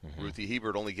 1. Mm-hmm. Ruthie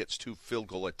Hebert only gets 2 field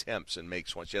goal attempts and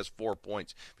makes 1. She has 4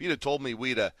 points. If you'd have told me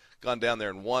we'd have gone down there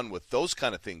and won with those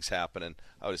kind of things happening,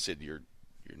 I would have said you're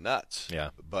nuts. Yeah.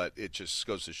 But it just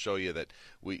goes to show you that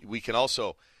we can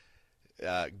also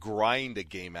grind a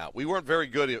game out. We weren't very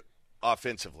good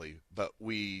offensively, but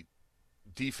we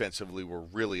defensively were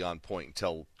really on point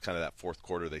until kind of that fourth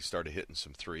quarter. They started hitting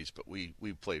some threes, but we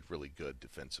played really good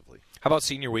defensively. How about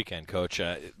senior weekend, Coach?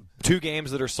 2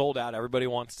 games that are sold out. Everybody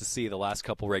wants to see the last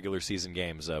couple regular season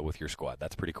games with your squad.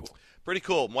 That's pretty cool. Pretty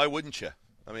cool. Why wouldn't you?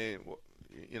 I mean,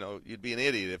 you'd be an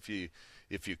idiot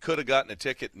if you could have gotten a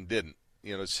ticket and didn't.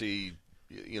 See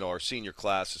our senior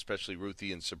class, especially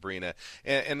Ruthie and Sabrina,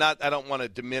 and not. I don't want to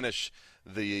diminish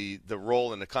the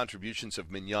role and the contributions of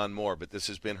Mignon Moore, but this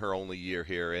has been her only year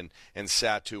here, and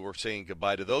Satu, we're saying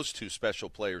goodbye to those 2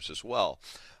 special players as well.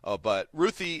 But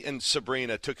Ruthie and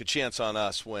Sabrina took a chance on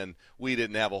us when we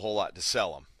didn't have a whole lot to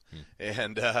sell them,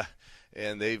 and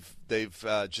they've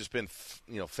just been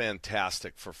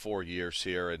fantastic for 4 years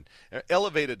here, and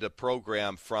elevated the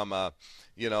program from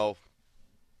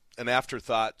an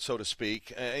afterthought, so to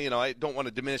speak. I don't want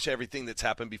to diminish everything that's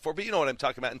happened before, but you know what I'm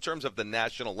talking about in terms of the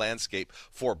national landscape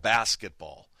for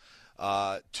basketball,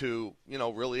 to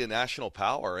really a national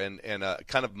power and a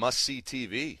kind of must-see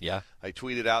TV. Yeah, I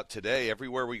tweeted out today.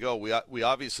 Everywhere we go, we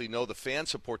obviously know the fan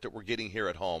support that we're getting here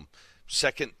at home,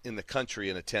 second in the country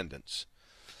in attendance.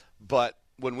 But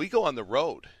when we go on the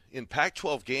road in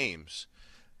Pac-12 games,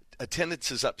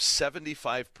 attendance is up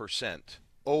 75%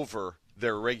 over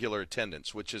their regular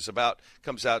attendance, which is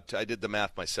comes out to, I did the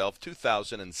math myself,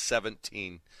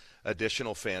 2,017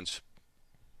 additional fans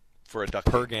for a Duck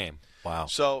per game. Wow.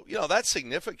 So, that's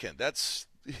significant. That's,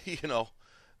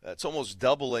 that's almost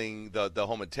doubling the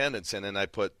home attendance. And then I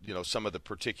put, some of the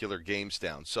particular games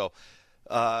down. So,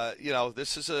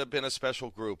 this has been a special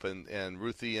group, and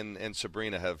Ruthie and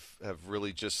Sabrina have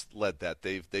really just led that.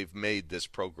 They've made this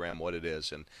program what it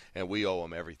is, and we owe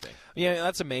them everything. Yeah,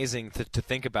 that's amazing to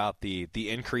think about the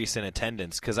increase in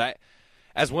attendance, because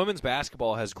as women's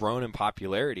basketball has grown in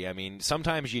popularity, I mean,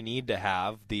 sometimes you need to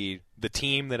have the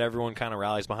team that everyone kind of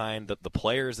rallies behind, the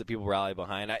players that people rally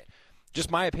behind. Just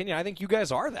my opinion, I think you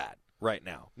guys are that right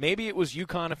now. Maybe it was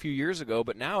UConn a few years ago,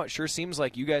 but now it sure seems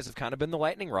like you guys have kind of been the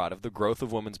lightning rod of the growth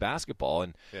of women's basketball.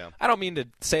 And I don't mean to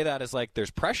say that as like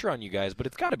there's pressure on you guys, but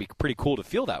it's got to be pretty cool to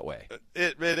feel that way.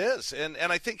 It is, and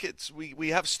I think we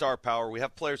have star power. We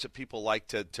have players that people like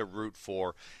to root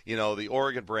for. The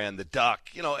Oregon brand, the Duck,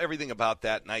 everything about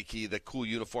that, Nike, the cool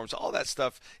uniforms, all that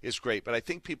stuff is great. But I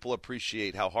think people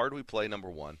appreciate how hard we play,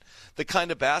 number one. The kind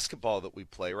of basketball that we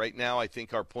play. Right now, I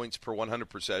think our points per 100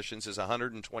 possessions is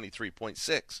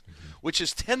 123.6, which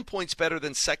is 10 points better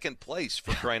than second place,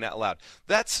 for crying out loud.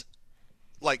 That's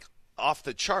like off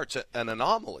the charts, an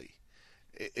anomaly.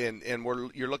 And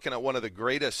you're looking at one of the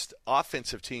greatest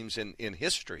offensive teams in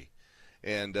history.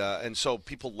 And so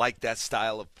people like that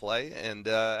style of play, and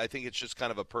I think it's just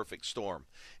kind of a perfect storm.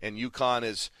 And UConn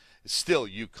is still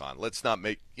UConn. Let's not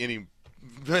make any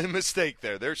mistake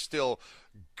there. They're still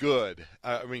good.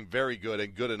 I mean, very good,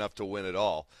 and good enough to win it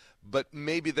all. But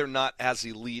maybe they're not as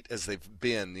elite as they've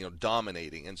been,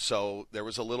 dominating. And so there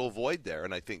was a little void there,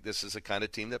 and I think this is the kind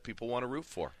of team that people want to root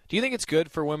for. Do you think it's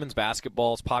good for women's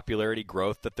basketball's popularity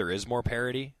growth that there is more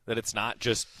parity, that it's not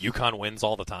just UConn wins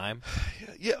all the time?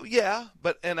 Yeah,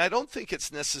 and I don't think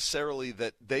it's necessarily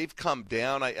that they've come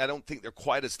down. I don't think they're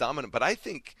quite as dominant, but I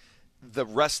think the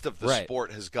rest of the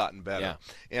sport has gotten better.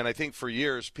 Yeah. And I think for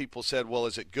years people said, well,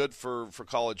 is it good for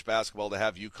college basketball to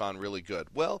have UConn really good?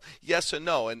 Well, yes and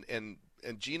no. And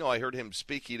Gino, I heard him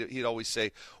speak, he'd always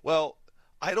say, well,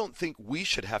 I don't think we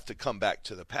should have to come back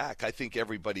to the pack. I think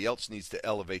everybody else needs to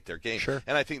elevate their game. Sure.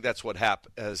 And I think that's what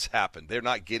has happened. They're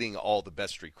not getting all the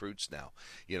best recruits now.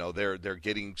 They're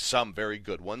getting some very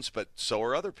good ones, but so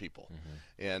are other people.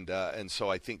 Mm-hmm. And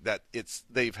so I think that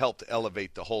they've helped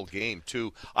elevate the whole game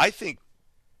too. I think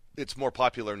it's more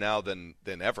popular now than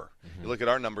ever. Mm-hmm. You look at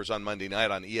our numbers on Monday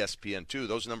night on ESPN2.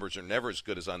 Those numbers are never as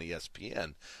good as on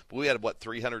ESPN. But we had,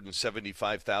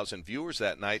 375,000 viewers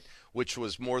that night, which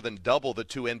was more than double the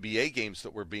two NBA games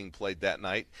that were being played that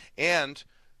night, and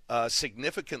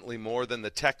significantly more than the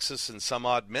Texas and some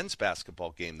odd men's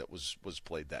basketball game that was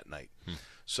played that night.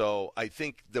 So I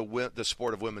think the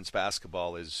sport of women's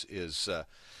basketball is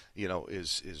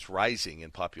rising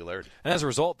in popularity. And as a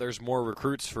result, there's more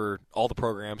recruits for all the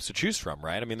programs to choose from,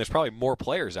 right? I mean, there's probably more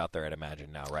players out there, I'd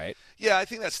imagine now, right? Yeah, I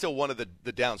think that's still one of the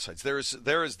downsides.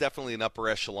 There is definitely an upper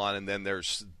echelon, and then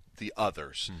there's the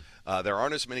others. There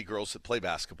aren't as many girls that play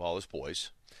basketball as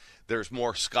boys. There's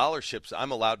more scholarships.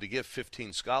 I'm allowed to give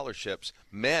 15 scholarships.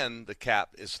 Men, the cap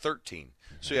is 13.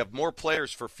 So you have more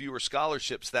players for fewer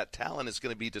scholarships. That talent is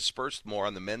going to be dispersed more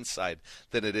on the men's side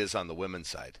than it is on the women's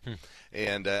side.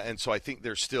 And so I think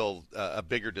there's still a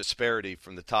bigger disparity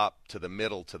from the top to the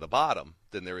middle to the bottom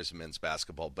than there is in men's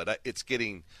basketball. But it's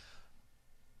getting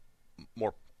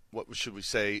more, what should we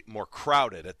say, more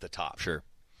crowded at the top. Sure.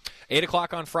 8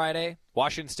 o'clock on Friday,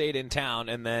 Washington State in town,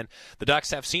 and then the Ducks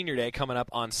have Senior Day coming up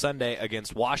on Sunday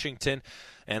against Washington,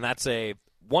 and that's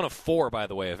one of 4, by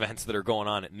the way, events that are going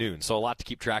on at noon. So a lot to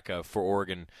keep track of for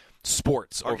Oregon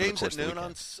sports. Our over game's the course at noon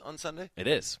of the on Sunday? It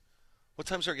is. What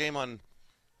time's our game on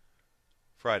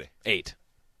Friday? 8.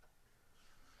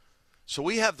 So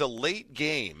we have the late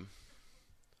game,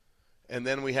 and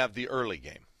then we have the early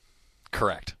game.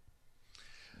 Correct.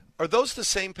 Are those the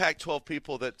same Pac-12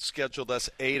 people that scheduled us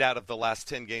 8 out of the last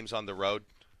 10 games on the road?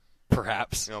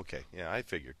 Perhaps. Okay, yeah, I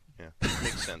figured. Yeah,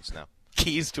 makes sense now.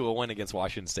 Keys to a win against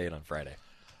Washington State on Friday.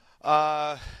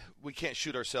 We can't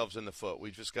shoot ourselves in the foot.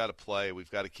 We've just got to play. We've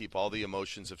got to keep all the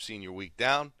emotions of senior week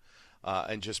down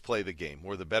and just play the game.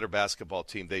 We're the better basketball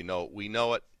team. They know it. We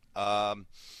know it.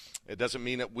 It doesn't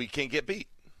mean that we can't get beat,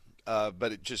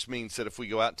 but it just means that if we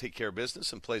go out and take care of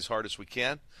business and play as hard as we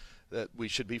can, that we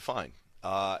should be fine.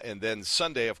 And then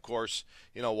Sunday, of course,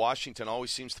 Washington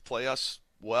always seems to play us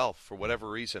well for whatever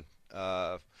reason.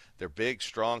 They're big,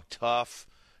 strong, tough.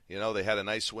 They had a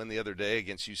nice win the other day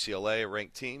against UCLA, a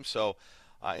ranked team. So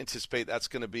I anticipate that's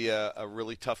going to be a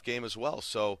really tough game as well.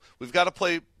 So we've got to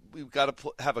play we've got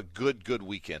to have a good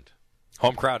weekend.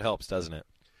 Home crowd helps, doesn't it?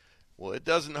 Well, it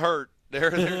doesn't hurt.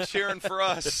 They're cheering for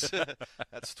us.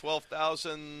 That's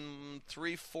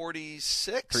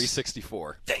 12,346?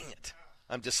 364. Dang it.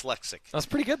 I'm dyslexic. That's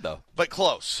pretty good, though. But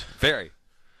close. Very.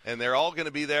 And they're all going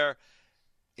to be there,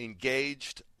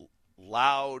 engaged,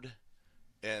 loud,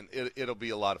 and it'll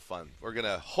be a lot of fun. We're going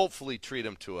to hopefully treat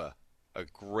them to a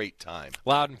great time.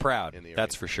 Loud and proud,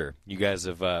 that's for sure. You guys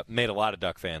have made a lot of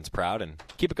Duck fans proud, and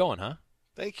keep it going, huh?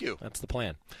 Thank you. That's the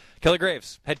plan. Kelly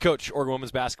Graves, head coach, Oregon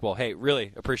Women's Basketball. Hey,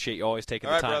 really appreciate you always taking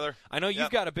the time. All right, brother. I know you've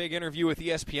got a big interview with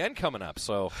ESPN coming up,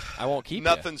 so I won't keep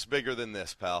Nothing's bigger than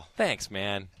this, pal. Thanks,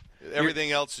 man.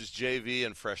 Everything else is JV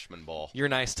and freshman ball. You're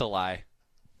nice to lie.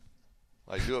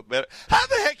 I do it better. How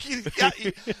the heck you got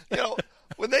you know,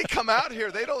 when they come out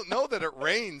here, they don't know that it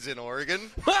rains in Oregon.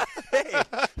 Hey.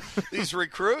 These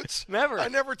recruits? Never. I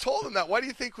never told them that. Why do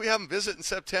you think we have them visit in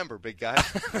September, big guy?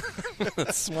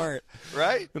 That's smart.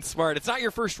 Right? That's smart. It's not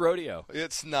your first rodeo.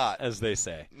 It's not. As they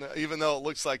say. No, even though it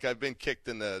looks like I've been kicked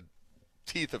in the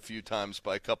teeth a few times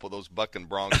by a couple of those bucking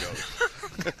Broncos.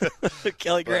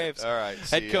 Kelly Graves. All right.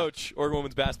 Head coach, Oregon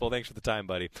Women's Basketball. Thanks for the time,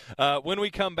 buddy. When we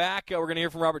come back, we're going to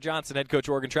hear from Robert Johnson, head coach,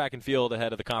 Oregon Track and Field,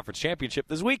 ahead of the conference championship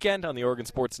this weekend on the Oregon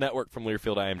Sports Network from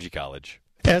Learfield IMG College.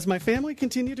 As my family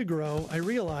continued to grow, I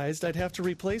realized I'd have to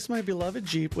replace my beloved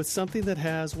Jeep with something that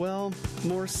has, well,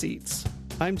 more seats.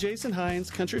 I'm Jason Hines,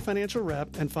 Country Financial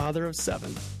Rep and father of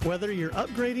 7. Whether you're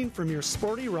upgrading from your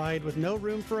sporty ride with no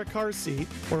room for a car seat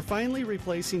or finally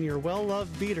replacing your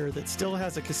well-loved beater that still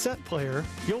has a cassette player,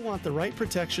 you'll want the right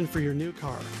protection for your new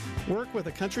car. Work with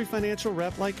a Country Financial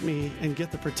Rep like me and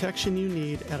get the protection you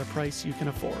need at a price you can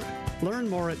afford. Learn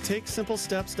more at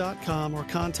TakeSimpleSteps.com or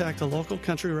contact a local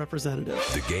Country representative.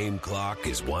 The game clock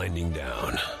is winding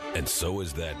down, and so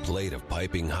is that plate of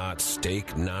piping hot steak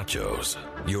nachos.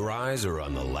 Your eyes are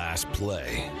on the last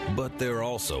play, but they're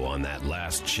also on that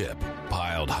last chip,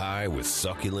 piled high with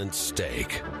succulent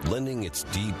steak, lending its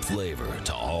deep flavor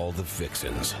to all the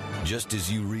fixins. Just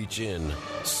as you reach in,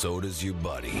 so does your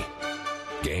buddy.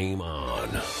 Game on.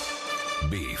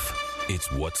 Beef,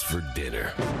 it's what's for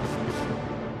dinner.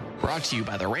 Brought to you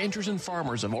by the ranchers and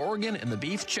farmers of Oregon and the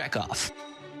Beef Checkoff.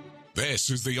 This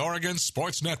is the Oregon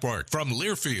Sports Network from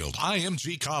Learfield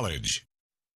IMG College.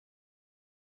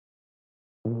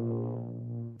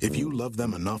 If you love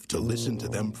them enough to listen to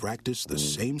them practice the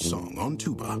same song on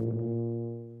tuba,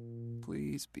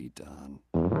 please be done.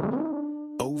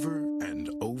 Over and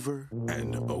over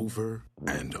and over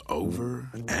and over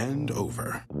and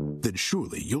over, then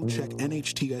surely you'll check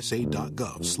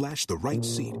NHTSA.gov/the right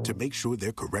seat to make sure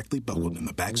they're correctly buckled in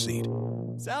the back seat.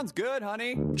 Sounds good,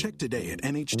 honey. Check today at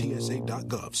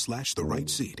NHTSA.gov/the right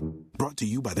seat. Brought to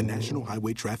you by the National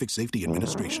Highway Traffic Safety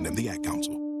Administration and the Ad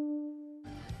Council.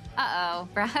 Uh-oh,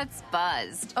 Brad's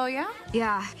buzzed. Oh, yeah?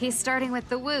 Yeah, he's starting with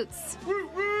the woots.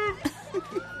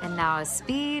 And now a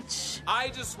speech. I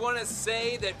just want to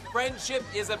say that friendship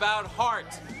is about heart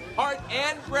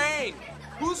and brain.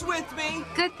 Who's with me?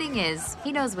 Good thing is,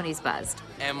 he knows when he's buzzed.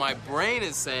 And my brain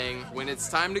is saying, when it's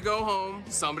time to go home,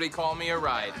 somebody call me a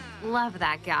ride. Love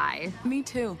that guy. Me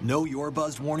too. Know your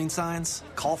buzzed warning signs?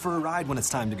 Call for a ride when it's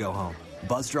time to go home.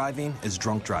 Buzz driving is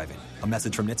drunk driving. A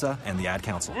message from NHTSA and the Ad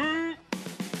Council.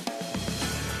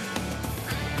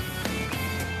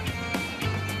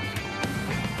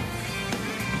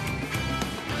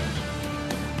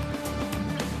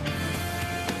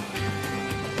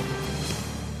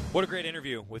 What a great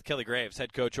interview with Kelly Graves,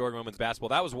 head coach, Oregon Women's Basketball.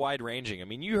 That was wide-ranging. I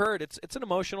mean, you heard it's an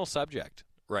emotional subject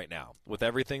right now with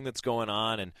everything that's going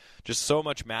on and just so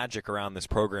much magic around this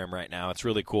program right now. It's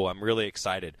really cool. I'm really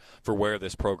excited for where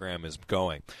this program is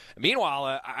going.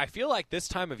 Meanwhile, I feel like this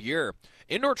time of year,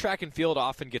 indoor track and field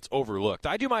often gets overlooked.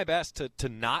 I do my best to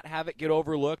not have it get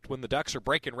overlooked when the Ducks are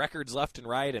breaking records left and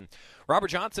right, and Robert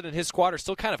Johnson and his squad are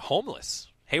still kind of homeless.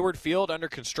 Hayward Field under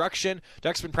construction.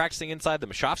 Ducks been practicing inside the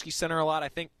Mashofsky Center a lot. I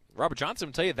think Robert Johnson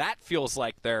will tell you that feels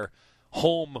like their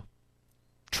home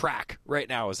track right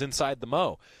now is inside the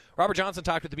Mo. Robert Johnson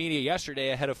talked with the media yesterday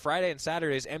ahead of Friday and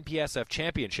Saturday's MPSF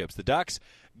championships. The Ducks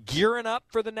gearing up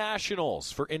for the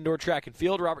Nationals for indoor track and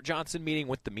field. Robert Johnson meeting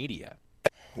with the media.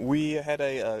 We had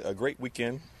a great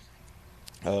weekend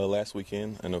last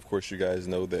weekend, and of course you guys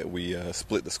know that we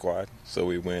split the squad. So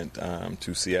we went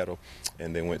to Seattle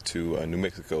and then went to New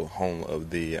Mexico, home of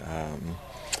the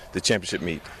championship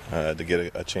meet, to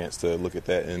get a chance to look at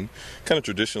that. And kind of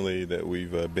traditionally that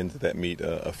we've been to that meet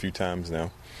a few times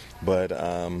now. But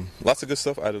lots of good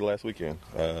stuff out of the last weekend.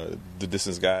 The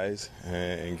distance guys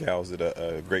and gals did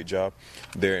a great job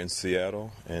there in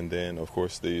Seattle. And then, of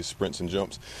course, the sprints and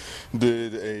jumps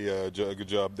did a good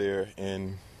job there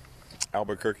in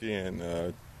Albuquerque.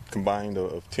 And combined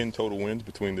of 10 total wins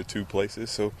between the two places.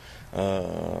 So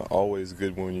always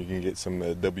good when you can get some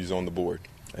W's on the board.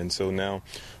 And so now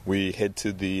we head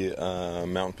to the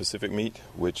Mountain Pacific meet,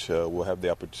 which we'll have the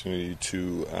opportunity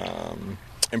to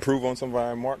improve on some of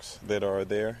our marks that are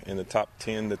there in the top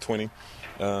 10 to 20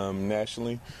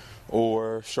 nationally,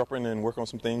 or sharpen and work on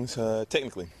some things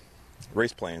technically,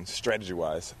 race plans,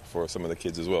 strategy-wise for some of the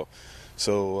kids as well.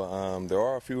 So there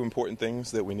are a few important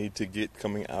things that we need to get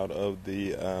coming out of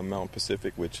the Mountain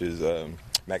Pacific, which is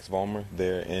Max Vollmer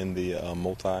there in the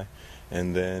multi,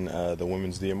 and then the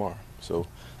women's DMR. So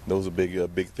those are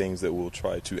big things that we'll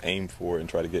try to aim for and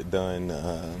try to get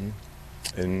done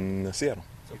in Seattle.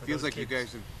 So it feels like you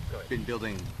guys have been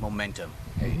building momentum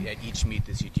at each meet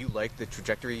this year. Do you like the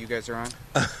trajectory you guys are on?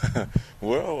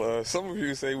 Well, some of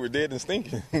you say we're dead and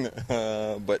stinking,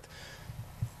 but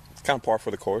it's kind of par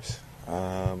for the course.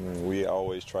 We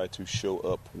always try to show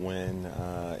up when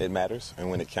it matters and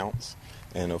when it counts.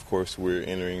 And, of course, we're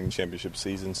entering championship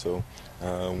season, so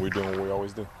we're doing what we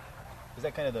always do. Is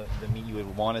that kind of the meet you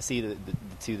would want to see, the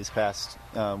two this past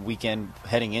weekend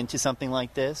heading into something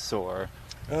like this, or?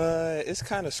 It's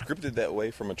kind of scripted that way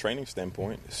from a training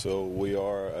standpoint. So we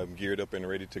are geared up and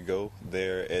ready to go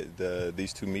there at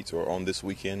these two meets or on this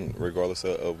weekend, regardless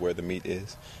of where the meet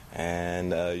is.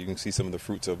 And you can see some of the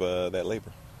fruits of that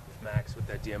labor. Max, with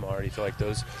that DMR, do you feel like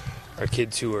those are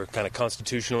kids who are kind of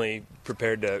constitutionally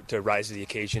prepared to rise to the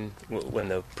occasion when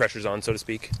the pressure's on, so to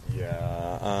speak?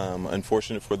 Yeah,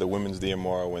 unfortunate for the women's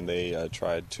DMR when they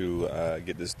tried to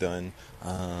get this done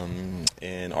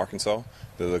in Arkansas.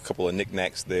 There's a couple of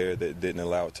knickknacks there that didn't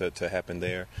allow it to happen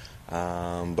there.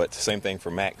 But same thing for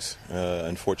Max.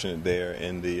 Unfortunate there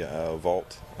in the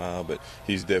vault, but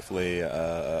he's definitely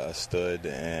a stud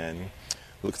and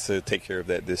looks to take care of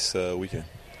that this weekend.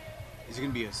 Is it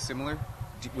going to be a similar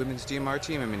women's DMR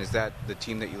team? I mean, is that the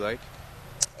team that you like?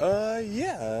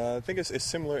 Yeah, I think it's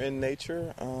similar in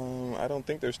nature. I don't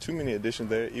think there's too many additions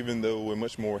there, even though we're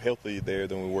much more healthy there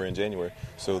than we were in January.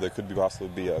 So there could possibly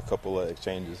be a couple of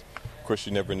exchanges. Of course,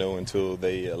 you never know until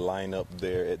they line up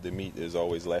there at the meet. There's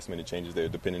always last-minute changes there,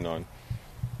 depending on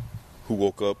who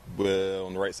woke up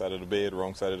on the right side of the bed,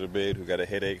 wrong side of the bed, who got a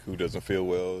headache, who doesn't feel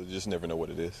well. You just never know what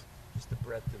it is. Just the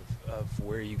breadth of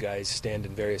where you guys stand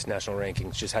in various national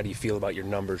rankings. Just how do you feel about your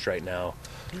numbers right now?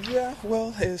 Yeah,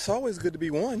 well, it's always good to be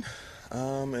one,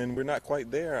 and we're not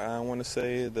quite there. I want to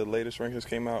say the latest rankings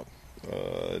came out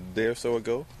a day or so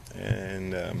ago,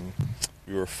 and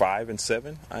we were 5 and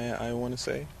 7. I want to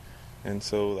say, and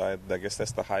so I guess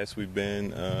that's the highest we've been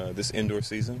this indoor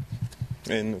season.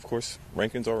 And of course,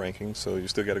 rankings are rankings, so you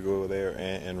still got to go there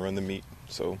and run the meet.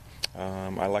 So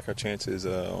I like our chances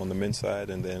on the men's side,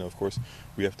 and then of course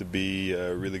we have to be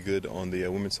really good on the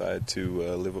women's side to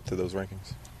live up to those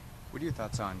rankings. What are your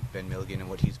thoughts on Ben Milligan and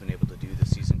what he's been able to do this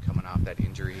season coming off that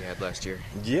injury he had last year?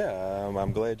 Yeah,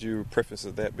 I'm glad you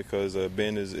prefaced that because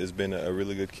Ben has been a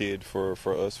really good kid for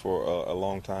us for a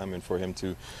long time, and for him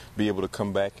to be able to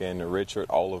come back and redshirt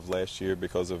all of last year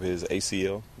because of his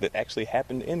ACL that actually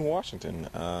happened in Washington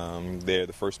there,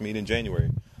 the first meet in January.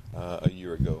 A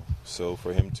year ago. So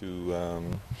for him to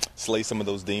slay some of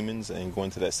those demons and go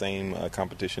into that same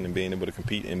competition and being able to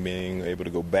compete and being able to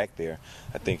go back there,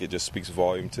 I think it just speaks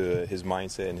volume to his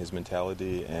mindset and his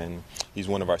mentality. And he's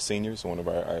one of our seniors, one of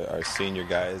our senior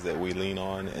guys that we lean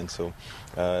on. And so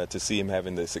to see him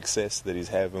having the success that he's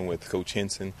having with Coach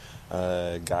Henson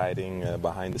guiding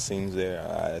behind the scenes there,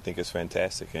 I think it's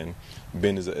fantastic. And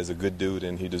Ben is a good dude,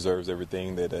 and he deserves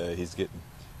everything that he's getting.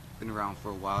 Been around for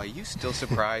a while. Are you still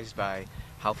surprised by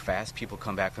how fast people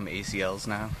come back from ACLs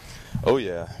now? Oh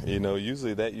yeah,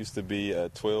 usually that used to be a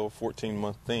 12,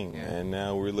 14-month thing, and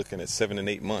now we're looking at 7 and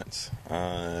 8 months.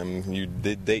 You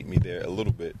did date me there a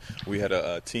little bit. We had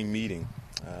a team meeting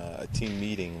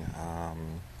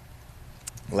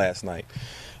last night,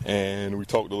 and we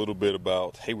talked a little bit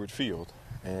about Hayward Field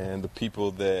and the people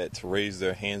that raise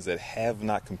their hands that have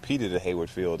not competed at Hayward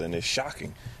Field, and it's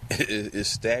shocking. It's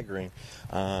staggering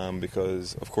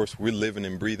because, of course, we're living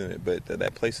and breathing it, but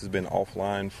that place has been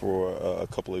offline for a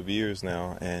couple of years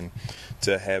now, and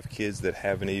to have kids that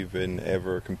haven't even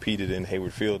ever competed in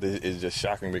Hayward Field is just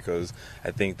shocking, because I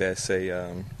think that's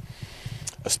a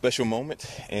special moment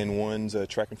in one's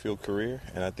track and field career,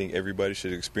 and I think everybody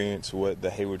should experience what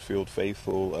the Hayward Field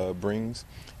faithful brings,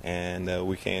 and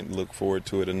we can't look forward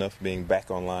to it enough being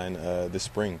back online this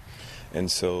spring. And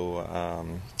so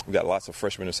we've got lots of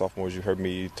freshmen and sophomores. You heard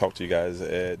me talk to you guys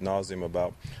ad nauseum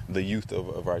about the youth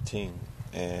of our team,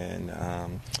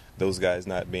 and those guys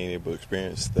not being able to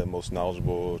experience the most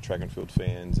knowledgeable track and field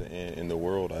fans in the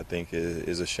world, I think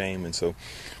is a shame. And so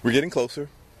we're getting closer.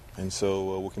 And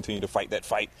so we'll continue to fight that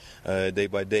fight day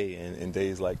by day, and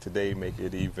days like today make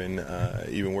it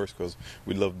even worse because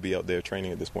we'd love to be out there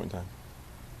training at this point in time.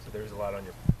 So there's a lot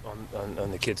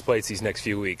on the kids' plates these next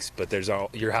few weeks, but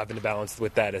you're having to balance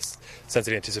with that a sense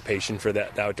of anticipation for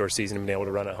the outdoor season and being able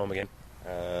to run at home again.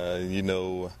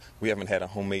 We haven't had a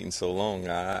home meet in so long.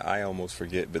 I almost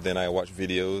forget, but then I watch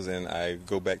videos and I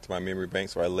go back to my memory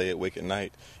banks where I lay awake at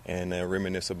night and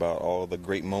reminisce about all the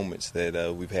great moments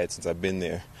that we've had since I've been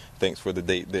there. Thanks for the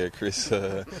date there, Chris.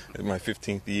 My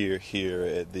 15th year here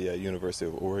at the University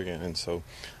of Oregon, and so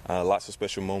lots of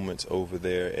special moments over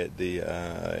there at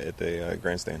the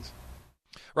grandstands.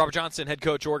 Robert Johnson, head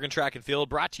coach, Oregon Track and Field,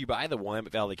 brought to you by the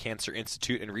Willamette Valley Cancer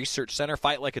Institute and Research Center.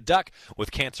 Fight like a duck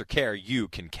with cancer care you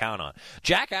can count on.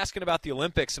 Jack asking about the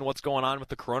Olympics and what's going on with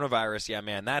the coronavirus. Yeah,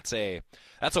 man, that's a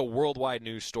worldwide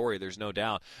news story, there's no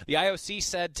doubt. The IOC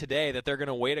said today that they're going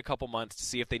to wait a couple months to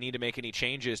see if they need to make any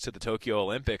changes to the Tokyo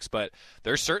Olympics, but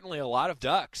there's certainly a lot of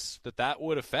ducks that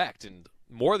would affect, and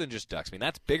more than just ducks. I mean,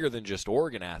 that's bigger than just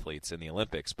Oregon athletes in the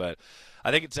Olympics, but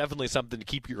I think it's definitely something to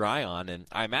keep your eye on, and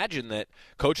I imagine that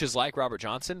coaches like Robert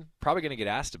Johnson probably going to get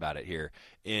asked about it here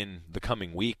in the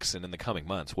coming weeks and in the coming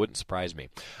months. Wouldn't surprise me.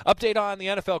 Update on the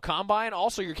NFL Combine,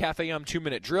 also your Cafe Yum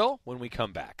 2-minute drill when we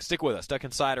come back. Stick with us. Duck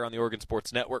Insider on the Oregon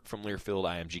Sports Network from Learfield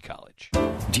IMG College.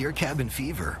 Dear Cabin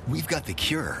Fever, we've got the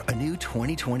cure, a new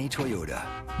 2020 Toyota.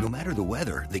 No matter the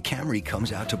weather, the Camry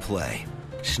comes out to play.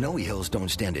 Snowy hills don't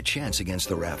stand a chance against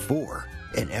the RAV4,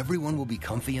 and everyone will be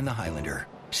comfy in the Highlander.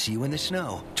 See you in the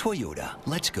snow. Toyota,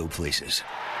 let's go places.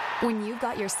 When you've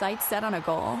got your sights set on a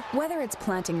goal, whether it's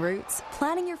planting roots,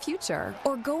 planning your future,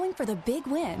 or going for the big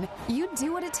win, you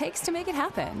do what it takes to make it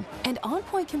happen. And On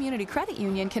Point Community Credit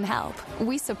Union can help.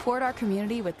 We support our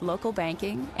community with local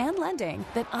banking and lending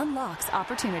that unlocks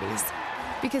opportunities.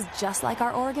 Because just like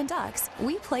our Oregon Ducks,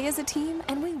 we play as a team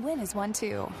and we win as one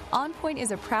too. On Point is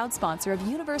a proud sponsor of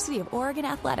University of Oregon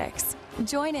Athletics.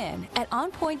 Join in at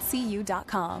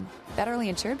onpointcu.com. Federally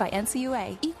insured by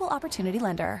NCUA, Equal Opportunity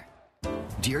Lender.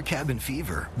 Dear Cabin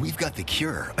Fever, we've got the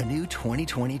cure, a new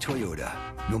 2020 Toyota.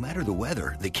 No matter the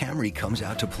weather, the Camry comes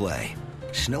out to play.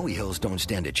 Snowy hills don't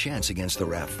stand a chance against the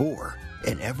RAV4,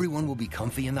 and everyone will be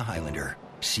comfy in the Highlander.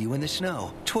 See you in the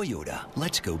snow. Toyota,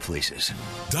 let's go places.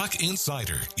 Duck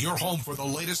Insider, your home for the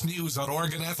latest news on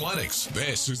Oregon athletics.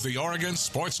 This is the Oregon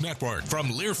Sports Network from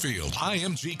Learfield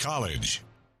IMG College.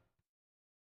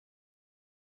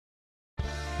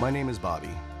 My name is Bobby.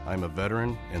 I'm a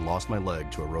veteran and lost my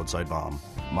leg to a roadside bomb.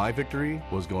 My victory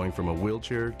was going from a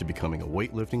wheelchair to becoming a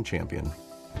weightlifting champion.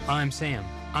 I'm Sam.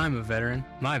 I'm a veteran.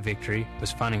 My victory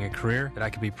was finding a career that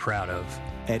I could be proud of.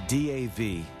 At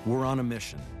DAV, we're on a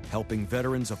mission, helping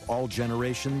veterans of all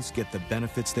generations get the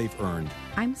benefits they've earned.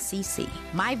 I'm Cece.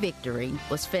 My victory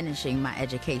was finishing my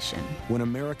education. When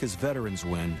America's veterans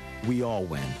win, we all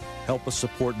win. Help us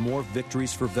support more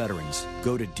victories for veterans.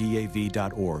 Go to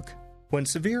DAV.org. When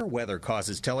severe weather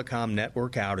causes telecom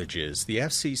network outages, the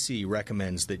FCC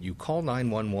recommends that you call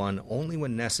 911 only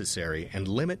when necessary and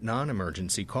limit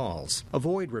non-emergency calls.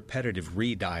 Avoid repetitive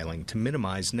redialing to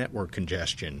minimize network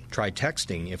congestion. Try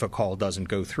texting if a call doesn't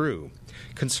go through.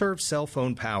 Conserve cell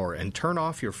phone power and turn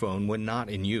off your phone when not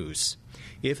in use.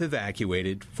 If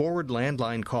evacuated, forward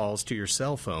landline calls to your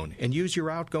cell phone and use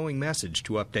your outgoing message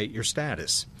to update your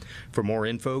status. For more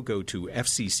info, go to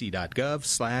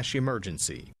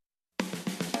fcc.gov/emergency.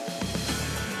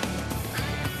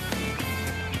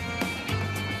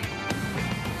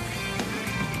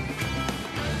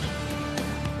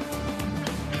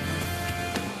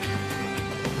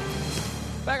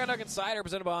 Back on Duck Insider,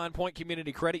 presented by On Point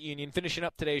Community Credit Union. Finishing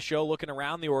up today's show, looking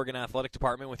around the Oregon Athletic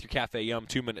Department with your Cafe Yum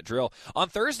 2-minute drill. On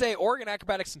Thursday, Oregon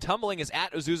Acrobatics and Tumbling is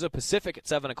at Azusa Pacific at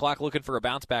 7 o'clock, looking for a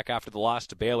bounce back after the loss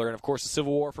to Baylor. And, of course, the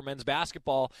Civil War for men's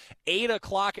basketball, 8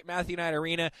 o'clock at Matthew Knight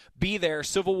Arena. Be there.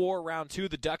 Civil War round 2.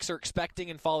 The Ducks are expecting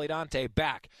N'Faly Dante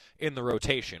back in the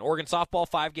rotation. Oregon softball,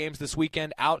 5 games this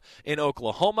weekend out in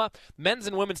Oklahoma. Men's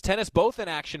and women's tennis both in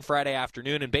action Friday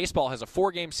afternoon. And baseball has a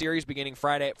 4-game series beginning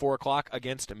Friday at 4 o'clock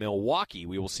against Milwaukee.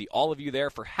 We will see all of you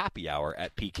there for happy hour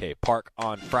at PK Park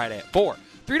on Friday at 4.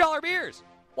 $3 beers.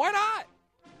 Why not?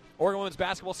 Oregon women's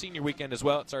basketball senior weekend as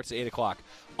well. It starts at 8 o'clock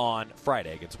on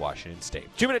Friday against Washington State.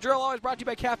 2-minute drill always brought to you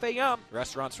by Cafe Yum.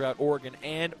 Restaurants throughout Oregon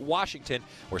and Washington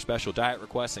where special diet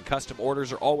requests and custom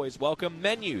orders are always welcome.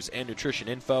 Menus and nutrition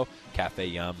info,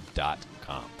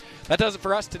 cafeyum.com. That does it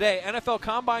for us today. NFL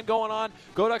Combine going on.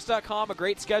 GoDucks.com, a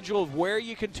great schedule of where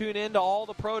you can tune in to all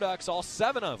the products, all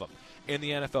 7 of them in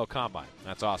the NFL Combine.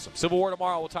 That's awesome. Civil War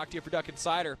tomorrow. We'll talk to you for Duck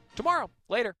Insider tomorrow.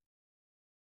 Later.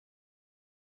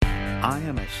 I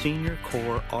am a Senior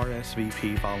Corps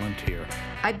RSVP volunteer.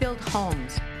 I build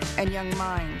homes and young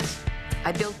minds.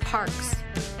 I build parks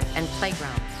and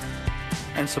playgrounds.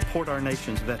 And support our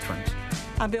nation's veterans.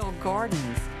 I build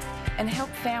gardens and help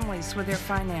families with their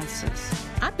finances.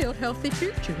 I build healthy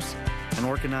futures. And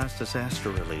organize disaster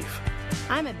relief.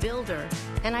 I'm a builder,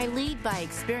 and I lead by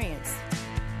experience.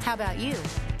 How about you?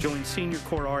 Join Senior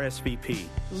Corps RSVP.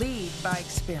 Lead by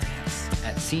experience.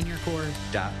 At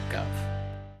seniorcorps.gov.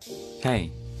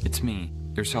 Hey, it's me,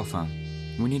 your cell phone.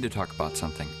 We need to talk about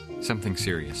something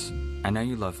serious. I know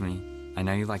you love me. I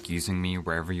know you like using me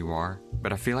wherever you are,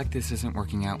 but I feel like this isn't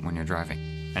working out when you're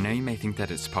driving. I know you may think that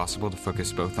it's possible to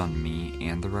focus both on me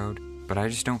and the road, but I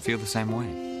just don't feel the same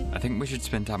way. I think we should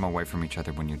spend time away from each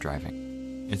other when you're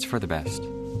driving. It's for the best.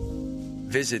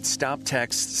 Visit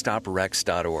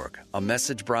StopTextStopWrecks.org. A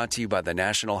message brought to you by the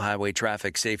National Highway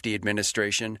Traffic Safety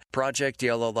Administration, Project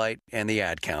Yellow Light, and the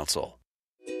Ad Council.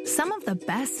 Some of the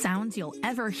best sounds you'll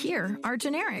ever hear are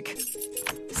generic.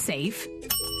 Safe.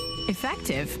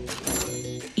 Effective.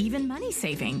 Even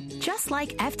money-saving, just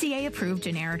like FDA-approved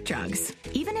generic drugs.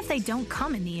 Even if they don't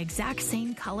come in the exact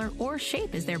same color or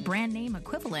shape as their brand name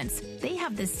equivalents, they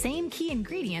have the same key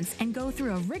ingredients and go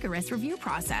through a rigorous review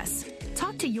process.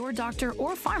 Talk to your doctor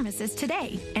or pharmacist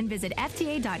today and visit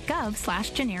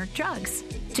fda.gov/generic drugs.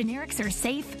 Generics are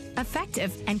safe,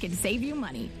 effective, and can save you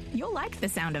money. You'll like the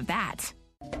sound of that.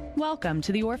 Welcome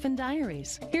to the Orphan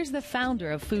Diaries. Here's the founder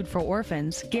of Food for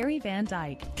Orphans, Gary Van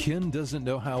Dyke. Ken doesn't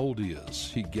know how old he is.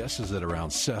 He guesses at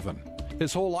around 7.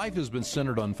 His whole life has been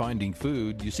centered on finding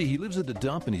food. You see, he lives at the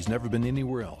dump and he's never been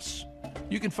anywhere else.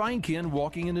 You can find Ken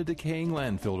walking in a decaying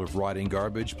landfill of rotting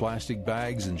garbage, plastic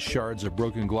bags, and shards of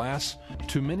broken glass.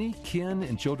 To many, Ken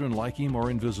and children like him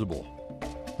are invisible.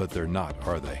 But they're not,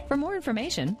 are they? For more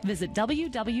information, visit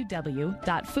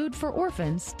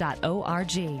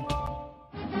www.foodfororphans.org.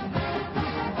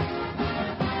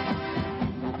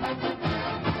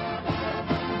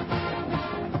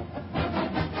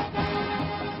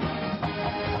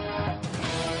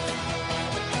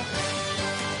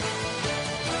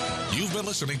 You've been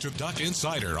listening to Duck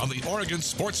Insider on the Oregon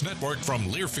Sports Network from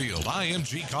Learfield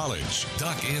IMG College.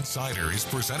 Duck Insider is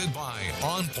presented by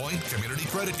On Point Community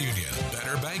Credit Union.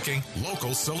 Better banking,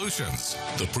 local solutions.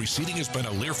 The preceding has been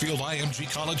a Learfield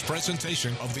IMG College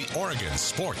presentation of the Oregon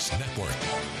Sports Network.